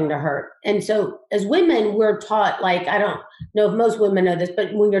starting to hurt. And so as women, we're taught, like, I don't know if most women know this,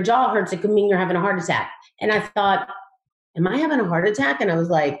 but when your jaw hurts, it could mean you're having a heart attack. And I thought, am I having a heart attack? And I was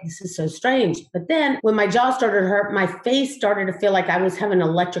like, this is so strange. But then when my jaw started to hurt, my face started to feel like I was having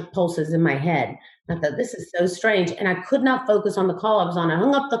electric pulses in my head. I thought, this is so strange. And I could not focus on the call I was on. I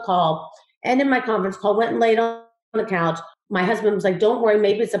hung up the call, ended my conference call, went and laid on the couch. My husband was like, don't worry,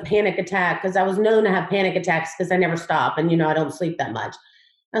 maybe it's a panic attack, because I was known to have panic attacks because I never stop. And, I don't sleep that much.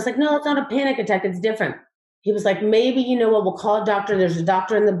 I was like, no, it's not a panic attack. It's different. He was like, maybe, we'll call a doctor. There's a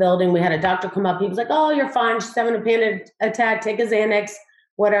doctor in the building. We had a doctor come up. He was like, oh, you're fine. She's having a panic attack. Take a Xanax,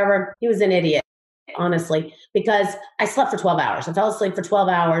 whatever. He was an idiot, honestly, because I slept for 12 hours. I fell asleep for 12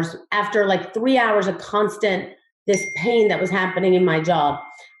 hours after like 3 hours of this pain that was happening in my jaw.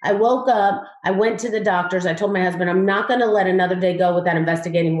 I woke up, I went to the doctors. I told my husband, I'm not going to let another day go without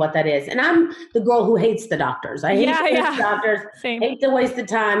investigating what that is. And I'm the girl who hates the doctors. I hate the doctors, Same. hate to waste the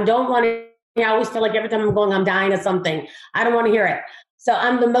time, don't want to. I always feel like every time I'm going, I'm dying of something. I don't want to hear it. So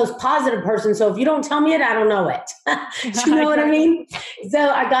I'm the most positive person. So if you don't tell me it, I don't know it. Do you know what I mean? So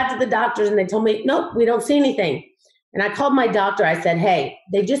I got to the doctors and they told me, nope, we don't see anything. And I called my doctor. I said, hey,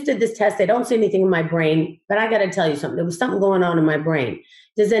 they just did this test. They don't see anything in my brain, but I got to tell you something. There was something going on in my brain.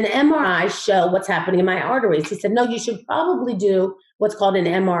 Does an MRI show what's happening in my arteries? He said, no, you should probably do what's called an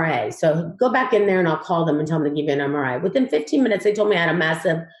MRA. So go back in there and I'll call them and tell them to give you an MRI. Within 15 minutes, they told me I had a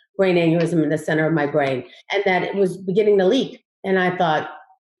massive brain aneurysm in the center of my brain and that it was beginning to leak. And I thought,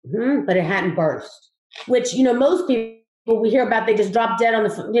 but it hadn't burst, which, most people, we hear about, they just drop dead on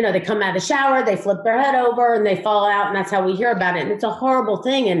the, they come out of the shower, they flip their head over and they fall out. And that's how we hear about it. And it's a horrible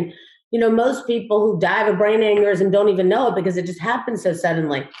thing. And, most people who die of a brain aneurysm don't even know it because it just happens so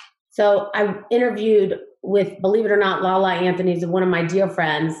suddenly. So I interviewed with, believe it or not, Lala Anthony's one of my dear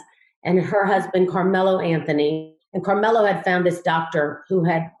friends and her husband, Carmelo Anthony. And Carmelo had found this doctor who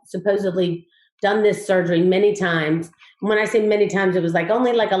had supposedly done this surgery many times. When I say many times, it was like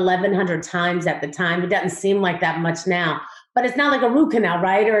only like 1,100 times at the time. It doesn't seem like that much now, but it's not like a root canal,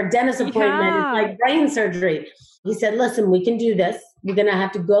 right? Or a dentist appointment. It's like brain surgery. He said, listen, we can do this. You're going to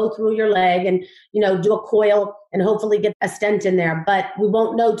have to go through your leg and, do a coil and hopefully get a stent in there. But we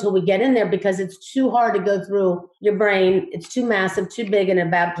won't know till we get in there because it's too hard to go through your brain. It's too massive, too big in a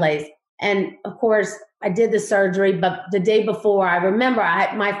bad place. And of course, I did the surgery, but the day before, I remember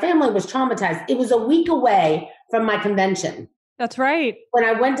my family was traumatized. It was a week away from my convention. That's right. When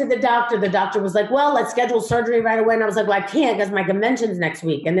I went to the doctor was like, well, let's schedule surgery right away. And I was like, well, I can't because my convention's next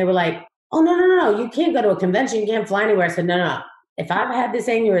week. And they were like, oh, no. You can't go to a convention. You can't fly anywhere. I said, no. If I've had this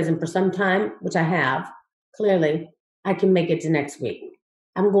aneurysm for some time, which I have, clearly, I can make it to next week.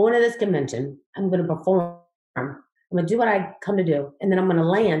 I'm going to this convention. I'm going to perform. I'm going to do what I come to do. And then I'm going to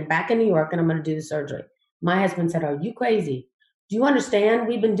land back in New York and I'm going to do the surgery. My husband said, are you crazy? Do you understand?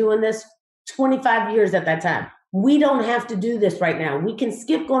 We've been doing this 25 years at that time. We don't have to do this right now. We can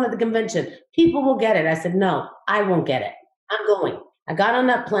skip going to the convention. People will get it. I said, no, I won't get it. I'm going. I got on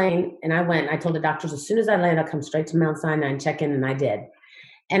that plane and I went. I told the doctors, as soon as I land, I'll come straight to Mount Sinai and check in. And I did.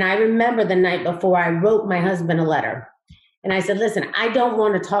 And I remember the night before, I wrote my husband a letter. And I said, listen, I don't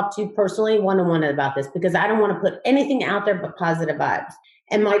want to talk to you personally one-on-one about this because I don't want to put anything out there but positive vibes.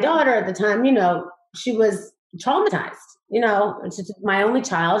 And my daughter at the time, she was traumatized. She's my only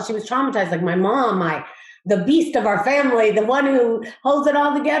child. She was traumatized like my mom, the beast of our family, the one who holds it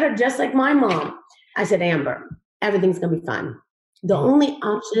all together, just like my mom. I said, Amber, everything's going to be fine. The only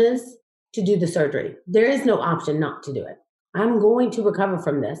option is to do the surgery. There is no option not to do it. I'm going to recover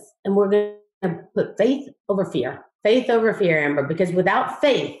from this. And we're going to put faith over fear. Faith over fear, Amber, because without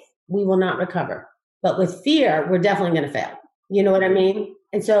faith, we will not recover. But with fear, we're definitely going to fail. You know what I mean?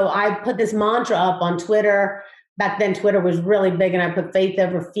 And so I put this mantra up on Twitter. Back then, Twitter was really big, and I put faith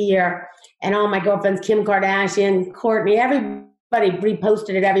over fear. And all my girlfriends, Kim Kardashian, Courtney, everybody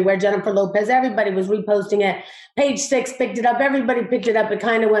reposted it everywhere. Jennifer Lopez, everybody was reposting it. Page 6 picked it up. Everybody picked it up. It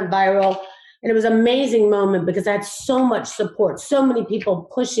kind of went viral. And it was an amazing moment because I had so much support, so many people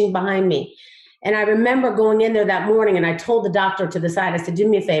pushing behind me. And I remember going in there that morning and I told the doctor to the side, I said, do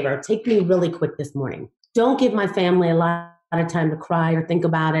me a favor, take me really quick this morning. Don't give my family a lot of time to cry or think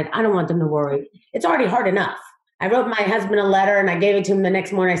about it. I don't want them to worry. It's already hard enough. I wrote my husband a letter and I gave it to him the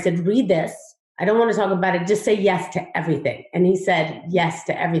next morning. I said, read this. I don't want to talk about it. Just say yes to everything. And he said yes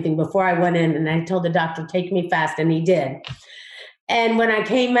to everything before I went in. And I told the doctor, take me fast. And he did. And when I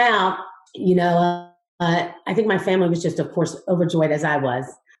came out, I think my family was just, of course, overjoyed as I was.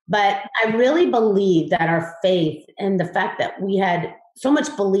 But I really believe that our faith and the fact that we had so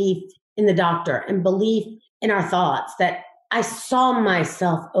much belief in the doctor and belief in our thoughts that I saw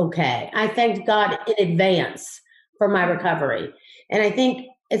myself okay. I thanked God in advance for my recovery. And I think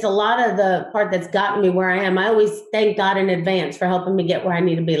it's a lot of the part that's gotten me where I am. I always thank God in advance for helping me get where I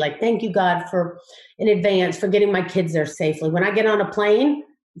need to be. Like, thank you, God, for in advance for getting my kids there safely. When I get on a plane,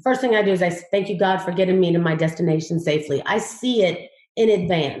 the first thing I do is I thank you, God, for getting me to my destination safely. I see it in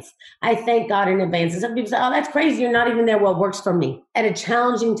advance. I thank God in advance. And some people say, oh, that's crazy. You're not even there. Well, it works for me. At a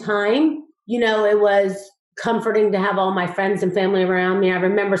challenging time, it was comforting to have all my friends and family around me. I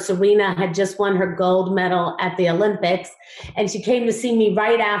remember Serena had just won her gold medal at the Olympics, and she came to see me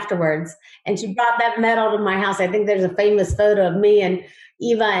right afterwards. And she brought that medal to my house. I think there's a famous photo of me and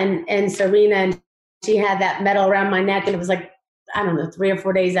Eva and Serena, and she had that medal around my neck. And it was like, I don't know, 3 or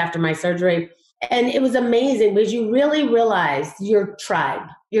 4 days after my surgery. And it was amazing because you really realize your tribe,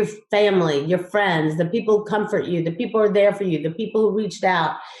 your family, your friends, the people who comfort you, the people who are there for you, the people who reached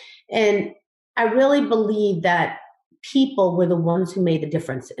out. And I really believe that people were the ones who made the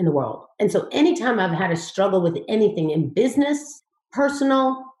difference in the world. And so anytime I've had a struggle with anything in business,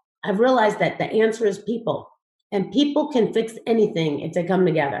 personal, I've realized that the answer is people. And people can fix anything if they come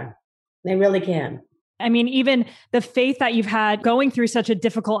together. They really can. I mean, even the faith that you've had going through such a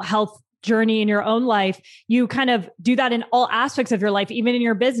difficult health journey in your own life, you kind of do that in all aspects of your life, even in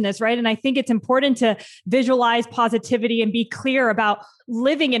your business, right? And I think it's important to visualize positivity and be clear about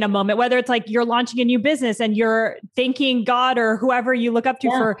living in a moment, whether it's like you're launching a new business and you're thanking God or whoever you look up to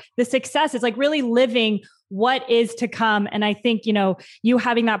for the success. It's like really living what is to come. And I think, you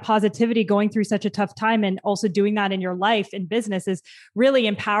having that positivity going through such a tough time and also doing that in your life and business is really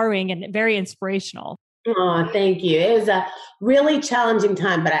empowering and very inspirational. Oh, thank you. It was a really challenging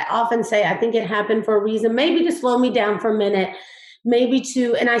time, but I often say, I think it happened for a reason, maybe to slow me down for a minute,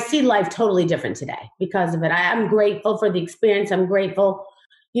 and I see life totally different today because of it. I'm grateful for the experience. I'm grateful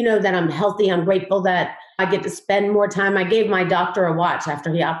that I'm healthy. I'm grateful that I get to spend more time. I gave my doctor a watch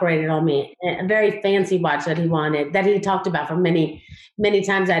after he operated on me, a very fancy watch that he wanted, that he talked about for many, many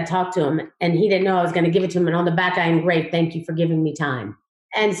times I talked to him, and he didn't know I was going to give it to him. And on the back, I engraved, "Thank you for giving me time."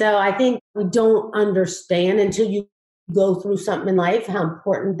 And so I think we don't understand until you go through something in life how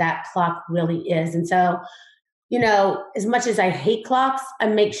important that clock really is. And so, as much as I hate clocks, I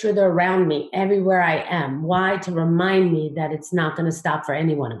make sure they're around me everywhere I am. Why? To remind me that it's not going to stop for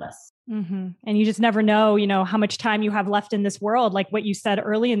any one of us. Mm-hmm. And you just never know, how much time you have left in this world, like what you said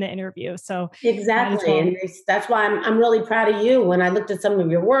early in the interview. So exactly. And that's why I'm really proud of you. When I looked at some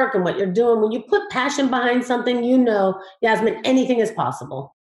of your work and what you're doing, when you put passion behind something, Yasmin, anything is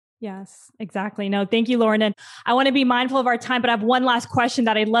possible. Yes, exactly. No, thank you, Lauren. And I want to be mindful of our time, but I have one last question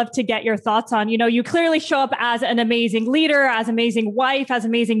that I'd love to get your thoughts on. You clearly show up as an amazing leader, as amazing wife, as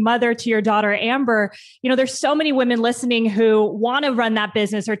amazing mother to your daughter, Amber. There's so many women listening who want to run that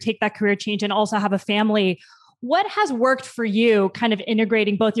business or take that career change and also have a family. What has worked for you kind of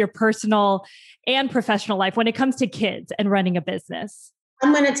integrating both your personal and professional life when it comes to kids and running a business?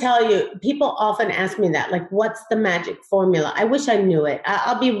 I'm going to tell you, people often ask me that, like, what's the magic formula? I wish I knew it.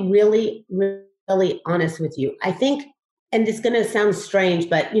 I'll be really, really honest with you. I think, and it's going to sound strange,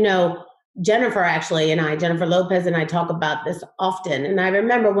 but, Jennifer Lopez and I talk about this often. And I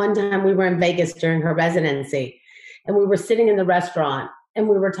remember one time we were in Vegas during her residency, and we were sitting in the restaurant, and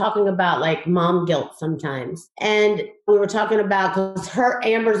we were talking about like mom guilt sometimes. And we were talking about, because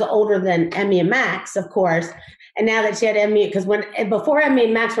Amber's older than Emmy and Max, of course. And now that she had Emmy, because before Emmy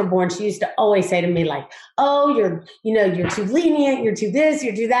and Max were born, she used to always say to me, like, "Oh, you're too lenient, you're too this,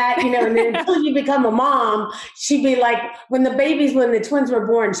 you're too that," and then until you become a mom, she'd be like, when the twins were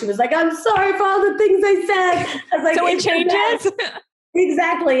born, she was like, "I'm sorry for all the things I said." I was like, so it changes.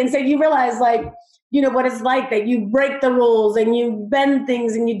 Exactly. And so you realize, like, what it's like, that you break the rules and you bend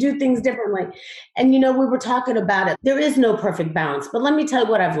things and you do things differently. And, we were talking about it. There is no perfect balance, but let me tell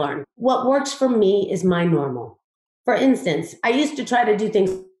you what I've learned. What works for me is my normal. For instance, I used to try to do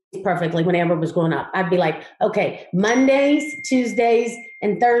things perfectly when Amber was growing up. I'd be like, okay, Mondays, Tuesdays,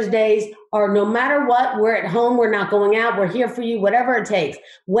 and Thursdays are, no matter what, we're at home, we're not going out, we're here for you, whatever it takes.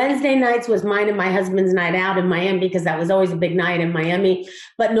 Wednesday nights was mine and my husband's night out in Miami, because that was always a big night in Miami.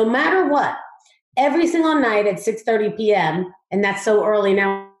 But no matter what, every single night at 6:30 p.m., and that's so early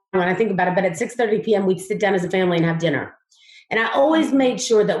now when I think about it, but at 6:30 p.m., we'd sit down as a family and have dinner. And I always made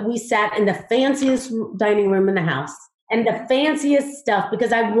sure that we sat in the fanciest dining room in the house and the fanciest stuff,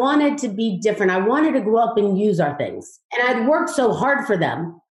 because I wanted to be different. I wanted to grow up and use our things. And I'd worked so hard for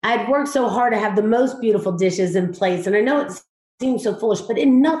them. I'd worked so hard to have the most beautiful dishes in place. And I know it seems so foolish, but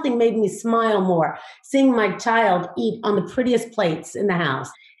nothing made me smile more, seeing my child eat on the prettiest plates in the house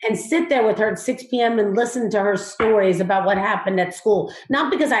and sit there with her at 6 p.m. and listen to her stories about what happened at school.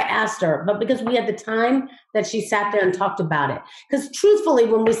 Not because I asked her, but because we had the time that she sat there and talked about it. Because truthfully,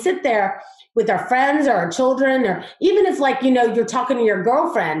 when we sit there with our friends or our children, or even if you're talking to your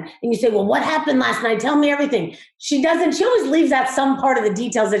girlfriend and you say, "Well, what happened last night? Tell me everything." She always leaves out some part of the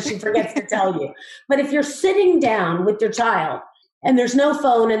details that she forgets to tell you. But if you're sitting down with your child and there's no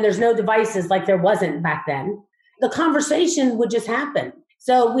phone and there's no devices like there wasn't back then, the conversation would just happen.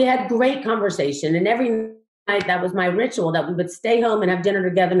 So we had great conversation, and every night that was my ritual, that we would stay home and have dinner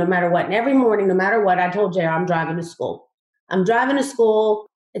together no matter what. And every morning, no matter what, I told Jared, I'm driving to school. I'm driving to school.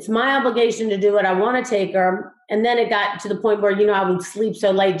 It's my obligation to do it. I want to take her. And then it got to the point where, I would sleep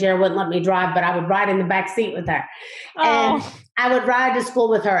so late, Jared wouldn't let me drive, but I would ride in the back seat with her. Oh. And I would ride to school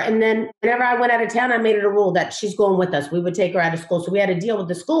with her. And then whenever I went out of town, I made it a rule that she's going with us. We would take her out of school. So we had a deal with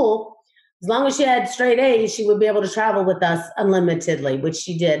the school. As long as she had straight A's, she would be able to travel with us unlimitedly, which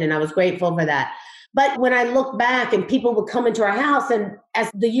she did. And I was grateful for that. But when I look back and people would come into our house, and as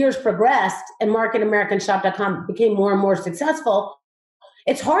the years progressed and marketamericanshop.com became more and more successful,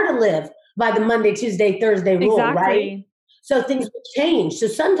 it's hard to live by the Monday, Tuesday, Thursday rule, exactly. Right? So things would change. So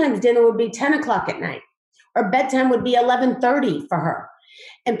sometimes dinner would be 10 o'clock at night, or bedtime would be 11:30 for her.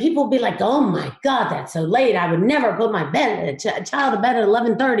 And people would be like, "Oh my God, that's so late. I would never put my child to bed at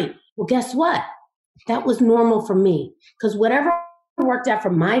 11:30. Well, guess what? That was normal for me, because whatever worked out for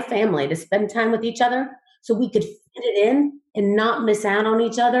my family to spend time with each other so we could fit it in and not miss out on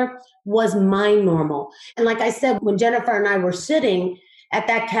each other was my normal. And like I said, when Jennifer and I were sitting at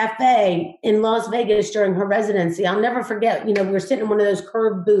that cafe in Las Vegas during her residency, I'll never forget, we were sitting in one of those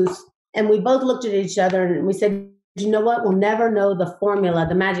curved booths, and we both looked at each other and we said, "You know what? We'll never know the formula,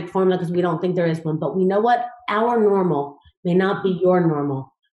 the magic formula, because we don't think there is one. But we know what? Our normal may not be your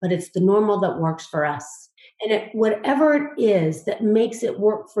normal, but it's the normal that works for us. And whatever it is that makes it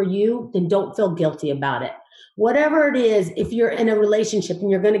work for you, then don't feel guilty about it. Whatever it is, if you're in a relationship and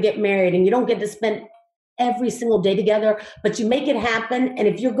you're going to get married and you don't get to spend every single day together, but you make it happen. And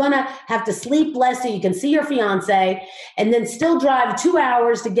if you're going to have to sleep less so you can see your fiance and then still drive 2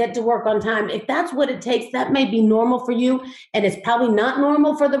 hours to get to work on time, if that's what it takes, that may be normal for you. And it's probably not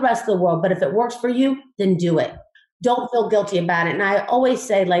normal for the rest of the world. But if it works for you, then do it. Don't feel guilty about it. And I always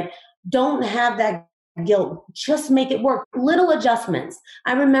say, like, don't have that guilt. Just make it work. Little adjustments.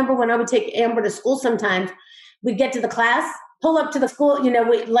 I remember when I would take Amber to school sometimes, we'd get to the class, pull up to the school.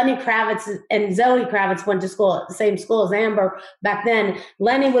 Lenny Kravitz and Zoe Kravitz went to school at the same school as Amber back then.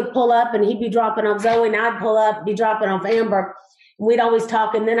 Lenny would pull up and he'd be dropping off Zoe, and I'd pull up, be dropping off Amber. We'd always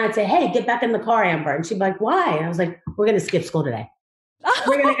talk, and then I'd say, hey, get back in the car, Amber. And she'd be like, why? And I was like, we're going to skip school today.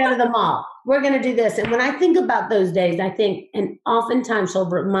 We're going to go to the mall. We're going to do this. And when I think about those days, I think, and oftentimes she'll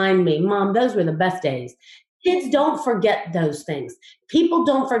remind me, Mom, those were the best days. Kids don't forget those things. People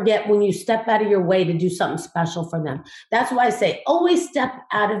don't forget when you step out of your way to do something special for them. That's why I say always step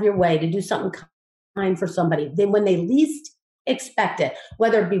out of your way to do something kind for somebody. Then when they least expect it,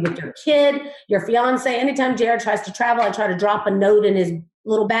 whether it be with your kid, your fiance. Anytime Jared tries to travel, I try to drop a note in his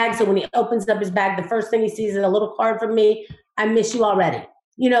little bag. So when he opens up his bag, the first thing he sees is a little card from me. I miss you already.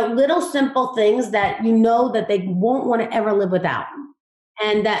 Little simple things that that they won't want to ever live without,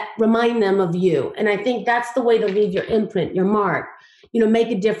 and that remind them of you. And I think that's the way to leave your imprint, your mark, make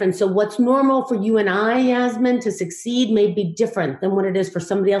a difference. So what's normal for you and I, Yasmin, to succeed may be different than what it is for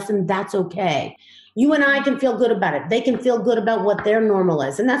somebody else. And that's okay. You and I can feel good about it. They can feel good about what their normal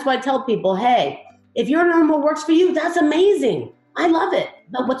is. And that's why I tell people, hey, if your normal works for you, that's amazing. I love it.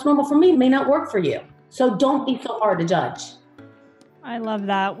 But what's normal for me may not work for you. So don't be so hard to judge. I love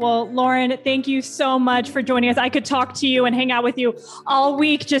that. Well, Lauren, thank you so much for joining us. I could talk to you and hang out with you all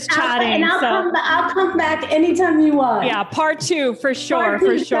week just chatting. And I'll come back anytime you want. Yeah, part 2 for sure.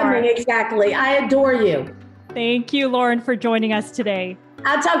 For sure. Coming, exactly. I adore you. Thank you, Lauren, for joining us today.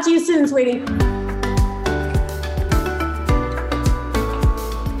 I'll talk to you soon, sweetie.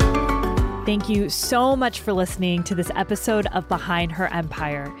 Thank you so much for listening to this episode of Behind Her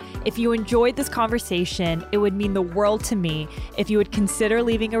Empire. If you enjoyed this conversation, it would mean the world to me if you would consider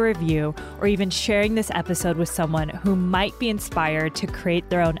leaving a review or even sharing this episode with someone who might be inspired to create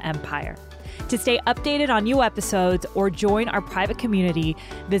their own empire. To stay updated on new episodes or join our private community,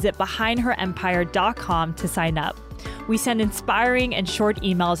 visit BehindHerEmpire.com to sign up. We send inspiring and short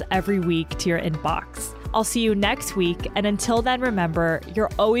emails every week to your inbox. I'll see you next week, and until then, remember, you're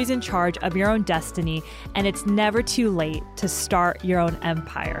always in charge of your own destiny, and it's never too late to start your own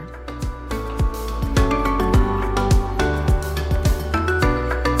empire.